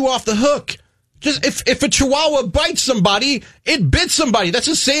get you off the hook. Just if a chihuahua bites somebody, it bit somebody. That's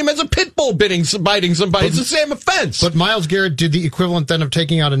the same as a pit bull biting somebody. It's the same offense. But Myles Garrett did the equivalent then of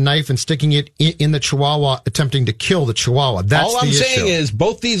taking out a knife and sticking it in the chihuahua, attempting to kill the chihuahua. That's all I'm saying is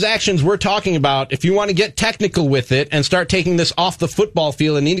both these actions we're talking about, if you want to get technical with it and start taking this off the football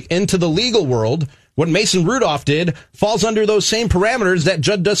field and into the legal world, what Mason Rudolph did falls under those same parameters that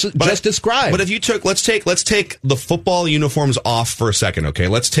Judd just described. But if you let's take the football uniforms off for a second, okay?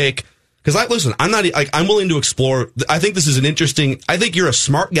 Because I'm willing to explore. I think this is an interesting. I think you're a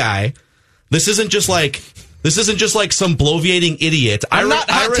smart guy. This isn't just like some bloviating idiot. I'm not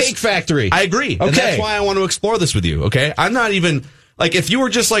Hot Take Factory. I agree. Okay, and that's why I want to explore this with you. Okay, I'm not even like if you were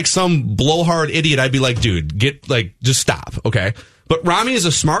just like some blowhard idiot, I'd be like, dude, just stop. Okay, but Rami is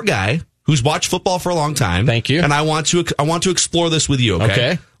a smart guy who's watched football for a long time. Thank you. And I want to explore this with you.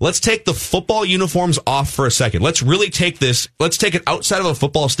 Okay. Let's take the football uniforms off for a second. Let's really take this. Let's take it outside of a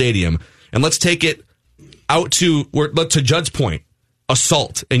football stadium and let's take it out to Judd's point,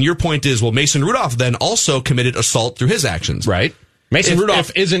 assault. And your point is, well, Mason Rudolph then also committed assault through his actions. Right. Mason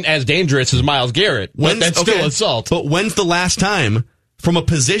Rudolph isn't as dangerous as Myles Garrett, but that's still assault. But when's the last time from a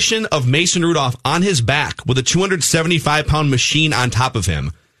position of Mason Rudolph on his back with a 275-pound machine on top of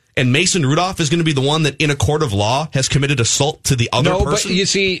him, and Mason Rudolph is going to be the one that in a court of law has committed assault to the other person? No, but you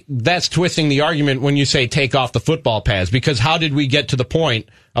see, that's twisting the argument when you say take off the football pads, because how did we get to the point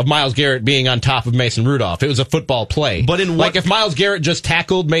of Myles Garrett being on top of Mason Rudolph? It was a football play. But like if Myles Garrett just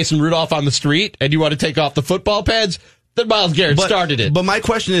tackled Mason Rudolph on the street and you want to take off the football pads, then Myles Garrett started it. But my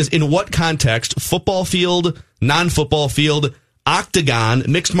question is, in what context, football field, non-football field, octagon,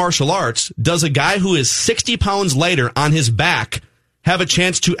 mixed martial arts, does a guy who is 60 pounds lighter on his back have a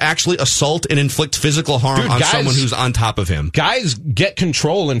chance to actually assault and inflict physical harm on someone who's on top of him? Guys get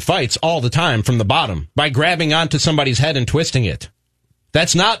control in fights all the time from the bottom by grabbing onto somebody's head and twisting it.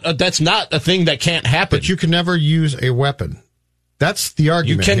 That's not a thing that can't happen. But you can never use a weapon. That's the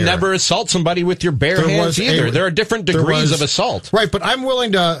argument. You can here. never assault somebody with your bare hands either. There are different degrees of assault. Right, but I'm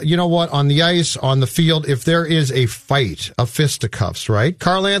willing to, you know what, on the ice, on the field, if there is a fight, of fisticuffs, right?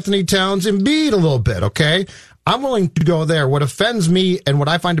 Karl Anthony Towns, Embiid a little bit, okay? I'm willing to go there. What offends me and what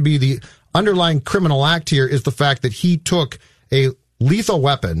I find to be the underlying criminal act here is the fact that he took a lethal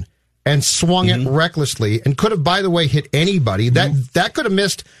weapon and swung it recklessly and could have, by the way, hit anybody. That could have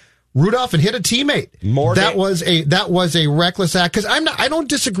missed Rudolph and hit a teammate. That was a reckless act. Because I don't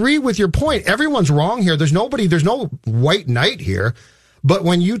disagree with your point. Everyone's wrong here. There's no white knight here. But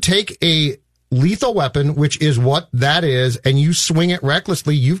when you take a lethal weapon, which is what that is, and you swing it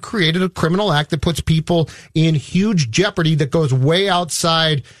recklessly, you've created a criminal act that puts people in huge jeopardy that goes way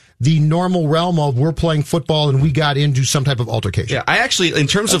outside the normal realm of we're playing football and we got into some type of altercation. Yeah, I actually, in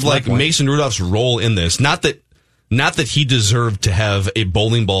terms of like Mason Rudolph's role in this, not that he deserved to have a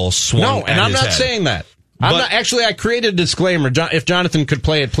bowling ball swung at his head. No, and I'm not saying that. I created a disclaimer. If Jonathan could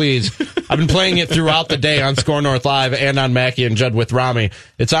play it, please. I've been playing it throughout the day on Score North Live and on Mackey and Judd with Rami.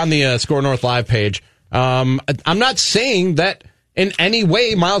 It's on the Score North Live page. I'm not saying that in any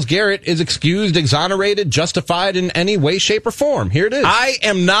way Myles Garrett is excused, exonerated, justified in any way, shape, or form. Here it is. I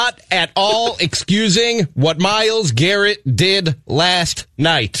am not at all excusing what Myles Garrett did last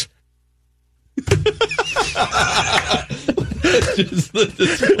night.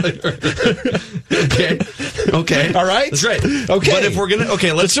 Okay. All right. That's right. Okay. But if we're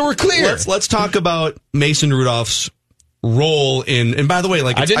gonna so we're clear. Let's talk about Mason Rudolph's role in. And by the way,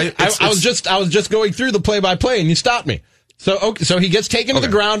 like I was just going through the play-by-play, and you stopped me. So he gets taken to the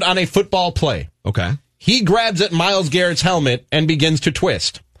ground on a football play. Okay. He grabs at Myles Garrett's helmet and begins to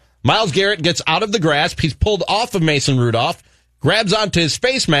twist. Myles Garrett gets out of the grasp. He's pulled off of Mason Rudolph, grabs onto his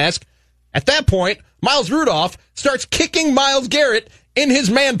face mask. At that point, Myles Rudolph starts kicking Myles Garrett in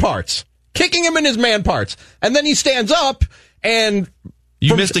his man parts. Kicking him in his man parts. And then he stands up and...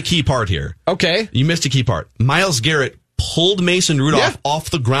 You missed a key part here. Okay. You missed a key part. Myles Garrett pulled Mason Rudolph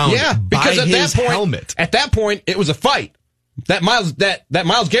off the ground because by at his that point, helmet. At that point, it was a fight. That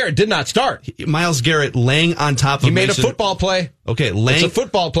Myles Garrett did not start. Myles Garrett laying on top of He made Mason. a football play. Okay, it's a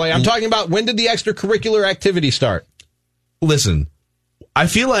football play. I'm talking about when did the extracurricular activity start? Listen, I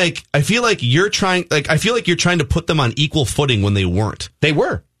feel like you're trying to put them on equal footing when they weren't. They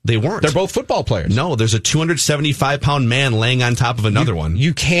were. They weren't. They're both football players. No, there's a 275-pound man laying on top of another one.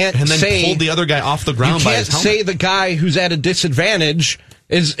 You can't and then pulled the other guy off the ground by his helmet. You can't say the guy who's at a disadvantage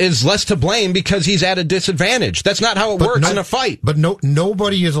is less to blame because he's at a disadvantage. That's not how it works in a fight. But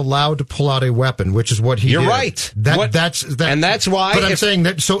nobody is allowed to pull out a weapon, which is what he did. You're right. And that's why. But I'm saying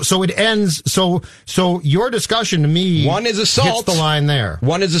that so it ends. So your discussion to me, one is assault. Hits the line there.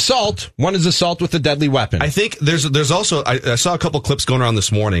 One is assault. One is assault with a deadly weapon. I think there's also I saw a couple clips going around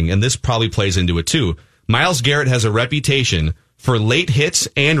this morning, and this probably plays into it too. Myles Garrett has a reputation for late hits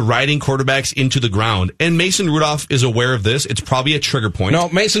and riding quarterbacks into the ground. And Mason Rudolph is aware of this. It's probably a trigger point. No,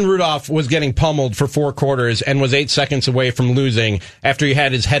 Mason Rudolph was getting pummeled for 4 quarters and was 8 seconds away from losing after he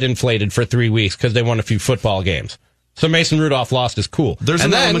had his head inflated for 3 weeks because they won a few football games. So Mason Rudolph lost his cool. There's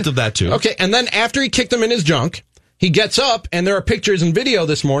an element of that too. Okay, and then after he kicked him in his junk, he gets up, and there are pictures and video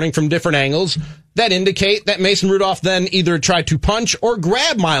this morning from different angles that indicate that Mason Rudolph then either tried to punch or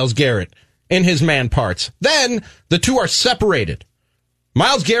grab Myles Garrett in his man parts. Then the two are separated.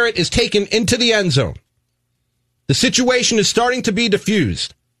 Myles Garrett is taken into the end zone. The situation is starting to be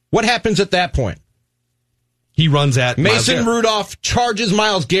diffused. What happens at that point? He runs at Mason Rudolph charges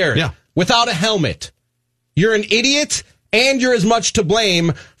Myles Garrett without a helmet. You're an idiot, and you're as much to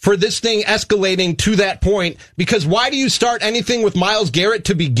blame for this thing escalating to that point, because why do you start anything with Myles Garrett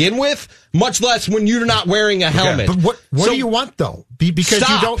to begin with, much less when you're not wearing a helmet? But what do you want, though? Because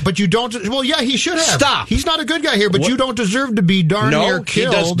you don't, well, yeah, he should have. Stop. He's not a good guy here, but you don't deserve to be darn near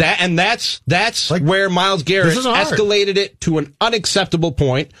killed. He does that, and that's where Myles Garrett escalated it to an unacceptable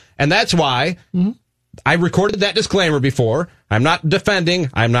point, and that's why I recorded that disclaimer before. I'm not defending,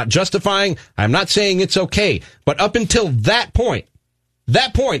 I'm not justifying, I'm not saying it's okay. But up until that point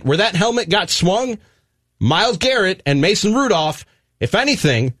where that helmet got swung, Myles Garrett and Mason Rudolph, if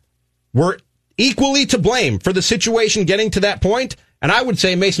anything, were equally to blame for the situation getting to that point. And I would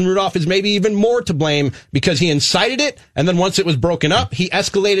say Mason Rudolph is maybe even more to blame because he incited it, and then once it was broken up, he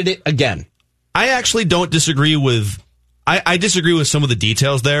escalated it again. I actually don't disagree with... I disagree with some of the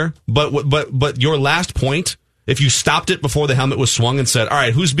details there, but your last point, if you stopped it before the helmet was swung and said, all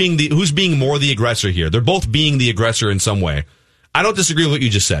right, who's being more the aggressor here? They're both being the aggressor in some way. I don't disagree with what you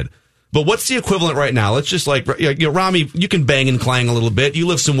just said. But what's the equivalent right now? Let's just Rami, you can bang and clang a little bit. You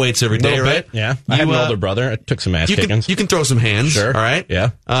lift some weights every day, right? Yeah. I had an older brother. I took some ass kickings. You can throw some hands. Sure. All right. Yeah.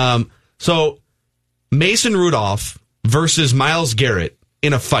 So Mason Rudolph versus Myles Garrett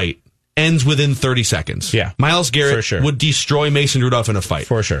in a fight ends within 30 seconds. Yeah. Myles Garrett would destroy Mason Rudolph in a fight.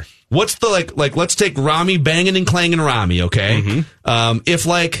 For sure. What's the let's take Rami banging and clanging Rami, okay? Mm-hmm. If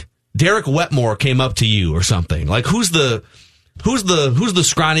Derek Wetmore came up to you or something, who's the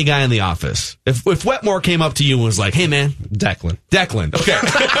scrawny guy in the office? If Wetmore came up to you and was like, "Hey man, Declan." Okay.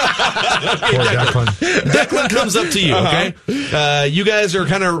 Declan comes up to you, okay? You guys are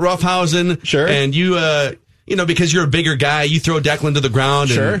kind of roughhousing. Sure. And you because you're a bigger guy, you throw Declan to the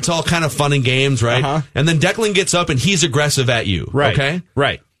ground and it's all kind of fun and games, right? And then Declan gets up and he's aggressive at you. Right. Okay?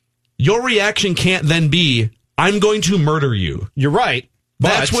 Right. Your reaction can't then be, "I'm going to murder you." You're right.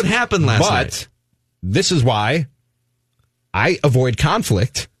 That's what happened last night. But this is why I avoid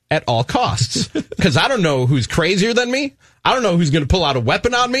conflict at all costs. Because I don't know who's crazier than me. I don't know who's going to pull out a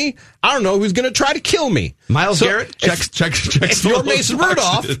weapon on me. I don't know who's going to try to kill me. Myles Garrett checks. If you're Mason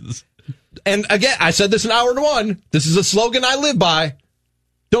Rudolph, and again, I said this in hour one. This is a slogan I live by.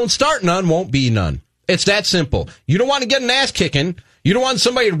 Don't start none, won't be none. It's that simple. You don't want to get an ass kicking. You don't want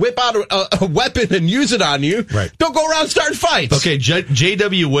somebody to whip out a weapon and use it on you. Right. Don't go around starting fights. Okay,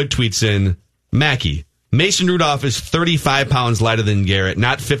 J.W. Wood tweets in, Mackie, Mason Rudolph is 35 pounds lighter than Garrett,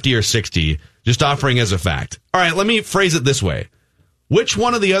 not 50 or 60, just offering as a fact. All right, let me phrase it this way. Which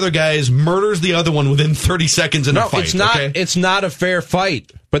one of the other guys murders the other one within 30 seconds in a fight? It's not. Okay? It's not a fair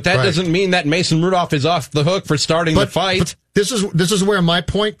fight. But that doesn't mean that Mason Rudolph is off the hook for starting the fight. But this is where my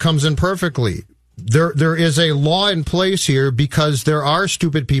point comes in perfectly. There is a law in place here because there are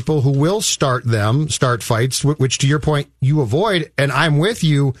stupid people who will start fights, which to your point you avoid, and I'm with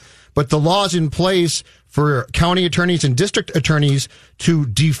you. But the law's in place for county attorneys and district attorneys to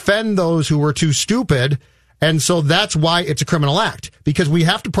defend those who were too stupid. And so that's why it's a criminal act, because we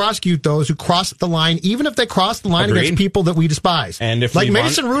have to prosecute those who cross the line, even if they cross the line against people that we despise. And if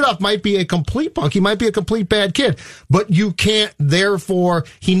Mason Rudolph might be a complete punk, he might be a complete bad kid, but you can't, therefore,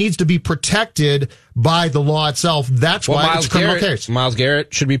 he needs to be protected by the law itself. That's why it's a criminal case. Myles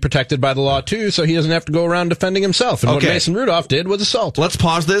Garrett should be protected by the law, too, so he doesn't have to go around defending himself. And what Mason Rudolph did was assault. Let's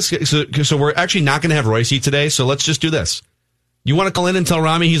pause this. So we're actually not going to have Royce today, so let's just do this. You want to call in and tell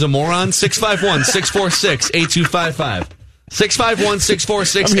Rami he's a moron? 651-646-8255.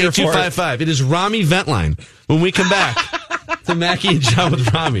 651-646-8255. It is Rami Ventline. When we come back to Mackie and John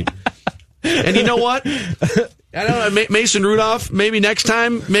with Rami. And you know what? I don't know, Mason Rudolph, maybe next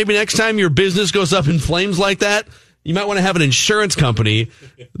time your business goes up in flames like that, you might want to have an insurance company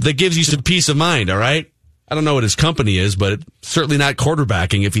that gives you some peace of mind, all right? I don't know what his company is, but it's certainly not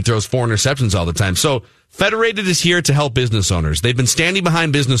quarterbacking if he throws 4 interceptions all the time. So Federated is here to help business owners. They've been standing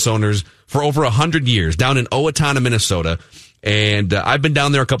behind business owners for over 100 years down in Owatonna, Minnesota. And I've been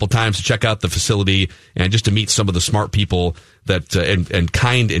down there a couple times to check out the facility and just to meet some of the smart people that and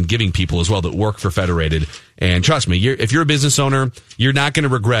kind and giving people as well that work for Federated. And trust me, if you're a business owner, you're not going to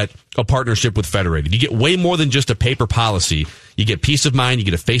regret a partnership with Federated. You get way more than just a paper policy. You get peace of mind, you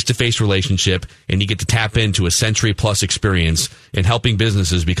get a face-to-face relationship, and you get to tap into a century-plus experience in helping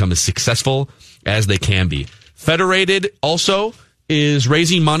businesses become as successful as they can be. Federated also is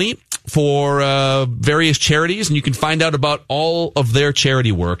raising money for various charities, and you can find out about all of their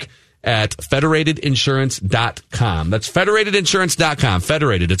charity work at federatedinsurance.com. That's federatedinsurance.com.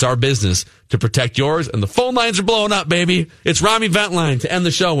 Federated, it's our business to protect yours, and the phone lines are blowing up, baby. It's Rami Ventline to end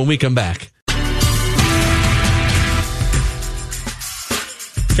the show when we come back.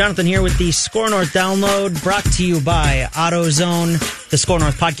 Jonathan here with the Score North download, brought to you by AutoZone. The Score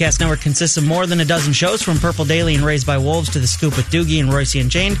North Podcast Network consists of more than a dozen shows, from Purple Daily and Raised by Wolves to The Scoop with Doogie and Royce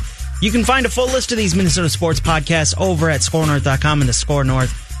Unchained. You can find a full list of these Minnesota sports podcasts over at ScoreNorth.com and the Score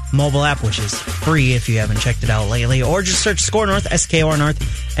North mobile app, which is free if you haven't checked it out lately. Or just search Score North, SKOR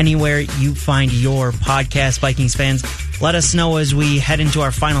North, anywhere you find your podcast. Vikings fans, let us know as we head into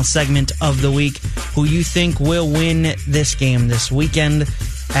our final segment of the week who you think will win this game this weekend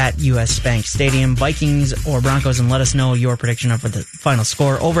at US Bank Stadium, Vikings or Broncos, and let us know your prediction of the final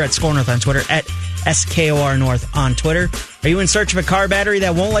score over at Score North on Twitter, at SKOR North on Twitter. Are you in search of a car battery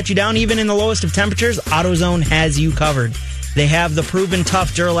that won't let you down even in the lowest of temperatures? AutoZone has you covered. They have the proven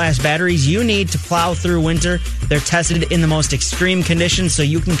tough Duralast batteries you need to plow through winter. They're tested in the most extreme conditions, so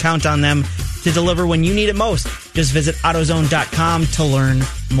you can count on them to deliver when you need it most. Just visit AutoZone.com to learn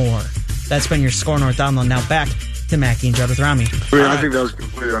more. That's been your Score North download. Now back to Mackie and Judd with Rami. I think that was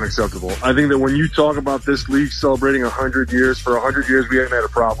completely unacceptable. I think that when you talk about this league celebrating 100 years, for 100 years we haven't had a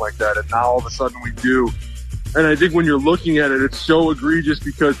problem like that, and now all of a sudden we do. And I think when you're looking at it, it's so egregious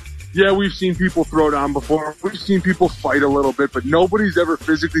because Yeah, we've seen people throw down before. We've seen people fight a little bit, but nobody's ever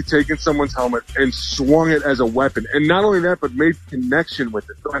physically taken someone's helmet and swung it as a weapon. And not only that, but made connection with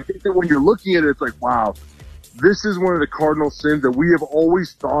it. So I think that when you're looking at it, it's like, wow, this is one of the cardinal sins that we have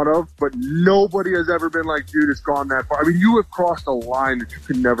always thought of, but nobody has ever been like, dude, it's gone that far. I mean, you have crossed a line that you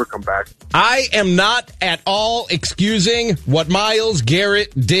can never come back. I am not at all excusing what Myles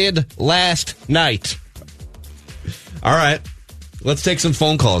Garrett did last night. All right. Let's take some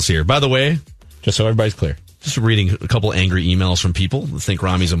phone calls here. By the way, just so everybody's clear, just reading a couple angry emails from people that think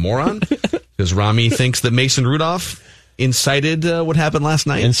Rami's a moron because Rami thinks that Mason Rudolph incited what happened last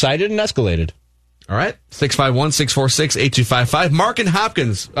night. Incited and escalated. All right. 651-646-8255. Mark and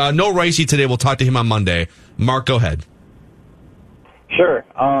Hopkins. No Ricey today. We'll talk to him on Monday. Mark, go ahead. Sure.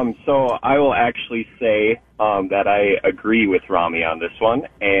 So I will actually say that I agree with Rami on this one.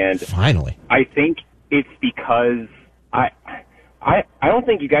 And finally, I think it's because I don't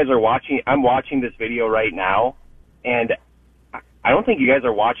think you guys are watching. I'm watching this video right now, and I don't think you guys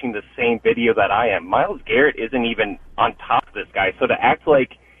are watching the same video that I am. Myles Garrett isn't even on top of this guy. So to act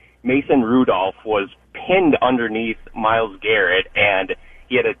like Mason Rudolph was pinned underneath Myles Garrett and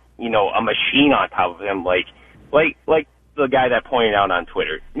he had a machine on top of him, like the guy that pointed out on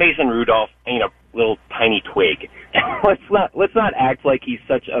Twitter. Mason Rudolph ain't a little tiny twig. let's not act like he's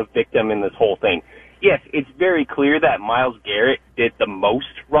such a victim in this whole thing. Yes, it's very clear that Myles Garrett did the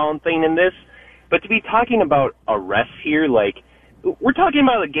most wrong thing in this, but to be talking about arrests here, like, we're talking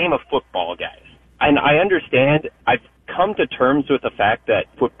about a game of football, guys. And I understand, I've come to terms with the fact that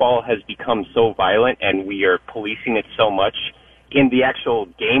football has become so violent and we are policing it so much in the actual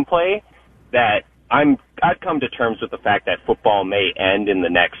gameplay that I've come to terms with the fact that football may end in the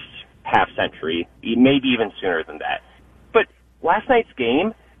next half century, maybe even sooner than that. But last night's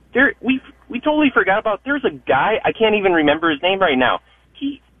game, we totally forgot about. There's a guy, I can't even remember his name right now.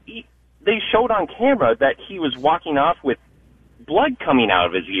 They showed on camera that he was walking off with blood coming out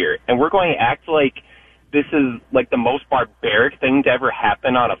of his ear, and we're going to act like this is like the most barbaric thing to ever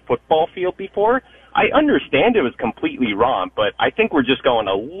happen on a football field before. I understand it was completely wrong, but I think we're just going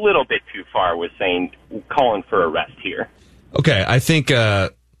a little bit too far with calling for arrest here. Okay, I think,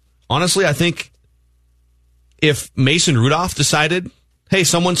 honestly, if Mason Rudolph decided, hey,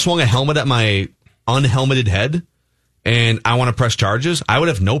 someone swung a helmet at my unhelmeted head and I want to press charges, I would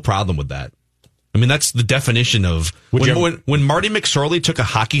have no problem with that. I mean, that's the definition of when Marty McSorley took a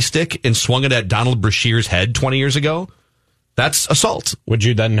hockey stick and swung it at Donald Brashear's head 20 years ago. That's assault. Would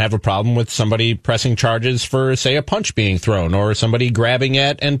you then have a problem with somebody pressing charges for, say, a punch being thrown or somebody grabbing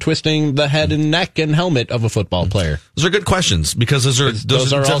at and twisting the head and neck and helmet of a football player? Those are good questions because those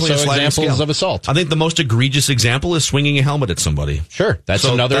are also examples of assault. I think the most egregious example is swinging a helmet at somebody. Sure, that's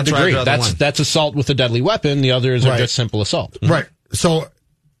another degree. That's assault with a deadly weapon. The others are just simple assault. Right. So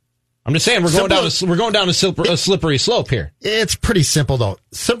I'm just saying we're going down a slippery slope here. It's pretty simple though.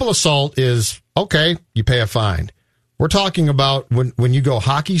 Simple assault is okay. You pay a fine. We're talking about when you go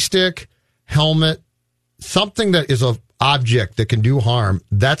hockey stick, helmet, something that is an object that can do harm.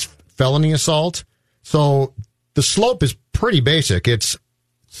 That's felony assault. So the slope is pretty basic. It's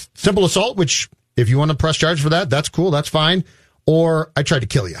simple assault, which if you want to press charge for that, that's cool. That's fine. Or I tried to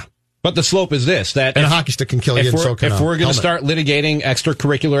kill you. But the slope is this, that and a hockey stick can kill you, and so can if we're going to start litigating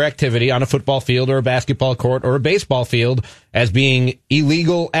extracurricular activity on a football field or a basketball court or a baseball field as being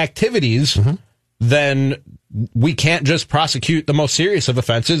illegal activities, then we can't just prosecute the most serious of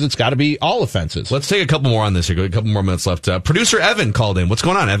offenses. It's got to be all offenses. Let's take a couple more on this here. A couple more minutes left. Producer Evan called in. What's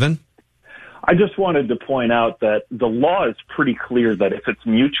going on, Evan? I just wanted to point out that the law is pretty clear that if it's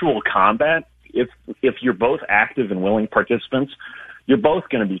mutual combat, if you're both active and willing participants, you're both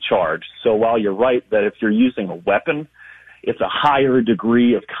going to be charged. So while you're right that if you're using a weapon, it's a higher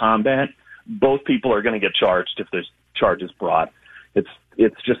degree of combat, both people are going to get charged if there's charges brought. It's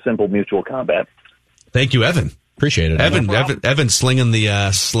just simple mutual combat. Thank you, Evan. Appreciate it. Evan slinging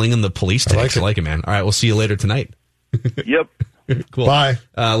the police tanks. I like it, man. All right, we'll see you later tonight. Yep. Cool. Bye.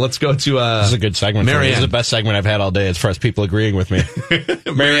 Let's go to this is a good segment. This is the best segment I've had all day as far as people agreeing with me.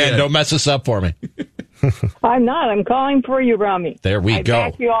 Marianne, don't mess this up for me. I'm not. I'm calling for you, Rami. There we go. I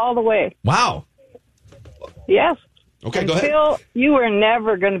back you all the way. Wow. Yes. Okay, go ahead. Phil, you were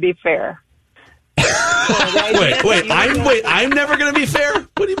never going to be fair. I'm never going to be fair?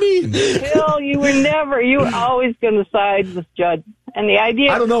 What do you mean? Phil, you were always going to side with Judd. And the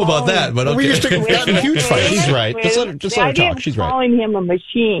idea I don't know about that, but okay. We used to get in a huge fight. She's right. Just let her talk. She's right. Calling him a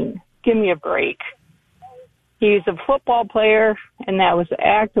machine. Give me a break. He's a football player, and that was an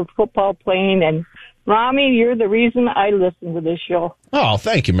act of football playing, and Mommy, you're the reason I listen to this show. Oh,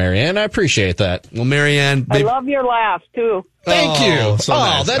 thank you, Marianne. I appreciate that. Well, Marianne, I love your laugh, too. Thank you. So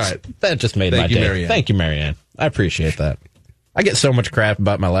nice. That just made my day. Marianne. Thank you, Marianne. I appreciate that. I get so much crap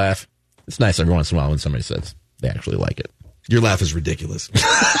about my laugh. It's nice every once in a while when somebody says they actually like it. Your laugh is ridiculous.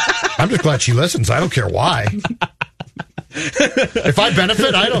 I'm just glad she listens. I don't care why. If I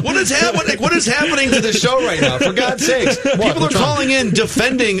benefit, I don't. What is happening to the show right now? For God's sakes, people are calling in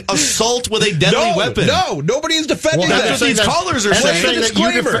defending assault with a deadly weapon. No, nobody is defending that. That's what these callers are saying.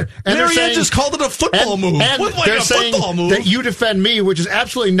 Disclaimer. Marianne just called it a football move. They're saying that you defend me, which is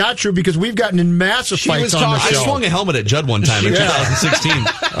absolutely not true because we've gotten in massive fights on the show. I swung a helmet at Judd one time in 2016.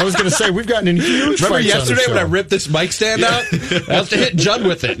 I was going to say we've gotten in huge Remember fights yesterday on the when I show. ripped this mic stand out? I have to hit Judd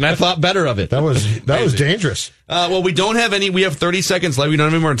with it, and I thought better of it. That was dangerous. Well, we don't have any. We have 30 seconds left. We don't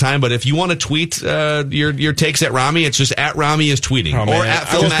have any more time. But if you want to tweet your takes at Rami, it's just at Rami is tweeting or at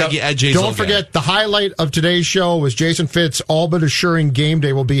Phil Maggie at Jay. Don't forget the highlight of today's show was Jason Fitz all but assuring game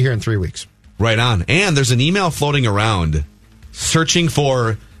day will be here in 3 weeks. Right on. And there's an email floating around searching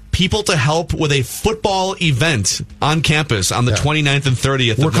for people to help with a football event on campus on the 29th and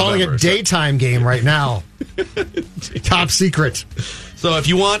 30th We're of calling November. it daytime game right now. Top secret. So if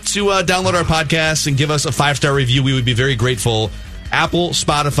you want to download our podcast and give us a 5-star review, we would be very grateful. Apple,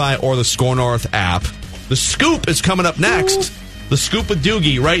 Spotify, or the Score North app. The Scoop is coming up next. The Scoop with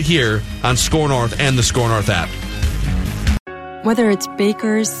Doogie right here on Score North and the Score North app. Whether it's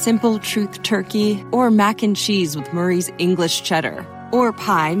Baker's Simple Truth Turkey or mac and cheese with Murray's English Cheddar or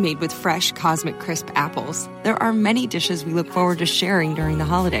pie made with fresh Cosmic Crisp apples, there are many dishes we look forward to sharing during the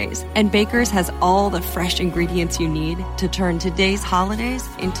holidays. And Baker's has all the fresh ingredients you need to turn today's holidays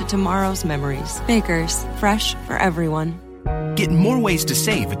into tomorrow's memories. Baker's, fresh for everyone. Get more ways to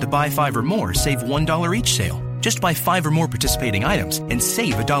save at the Buy 5 or More Save $1 each sale. Just buy 5 or more participating items and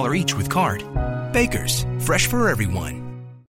save $1 each with card. Baker's, fresh for everyone.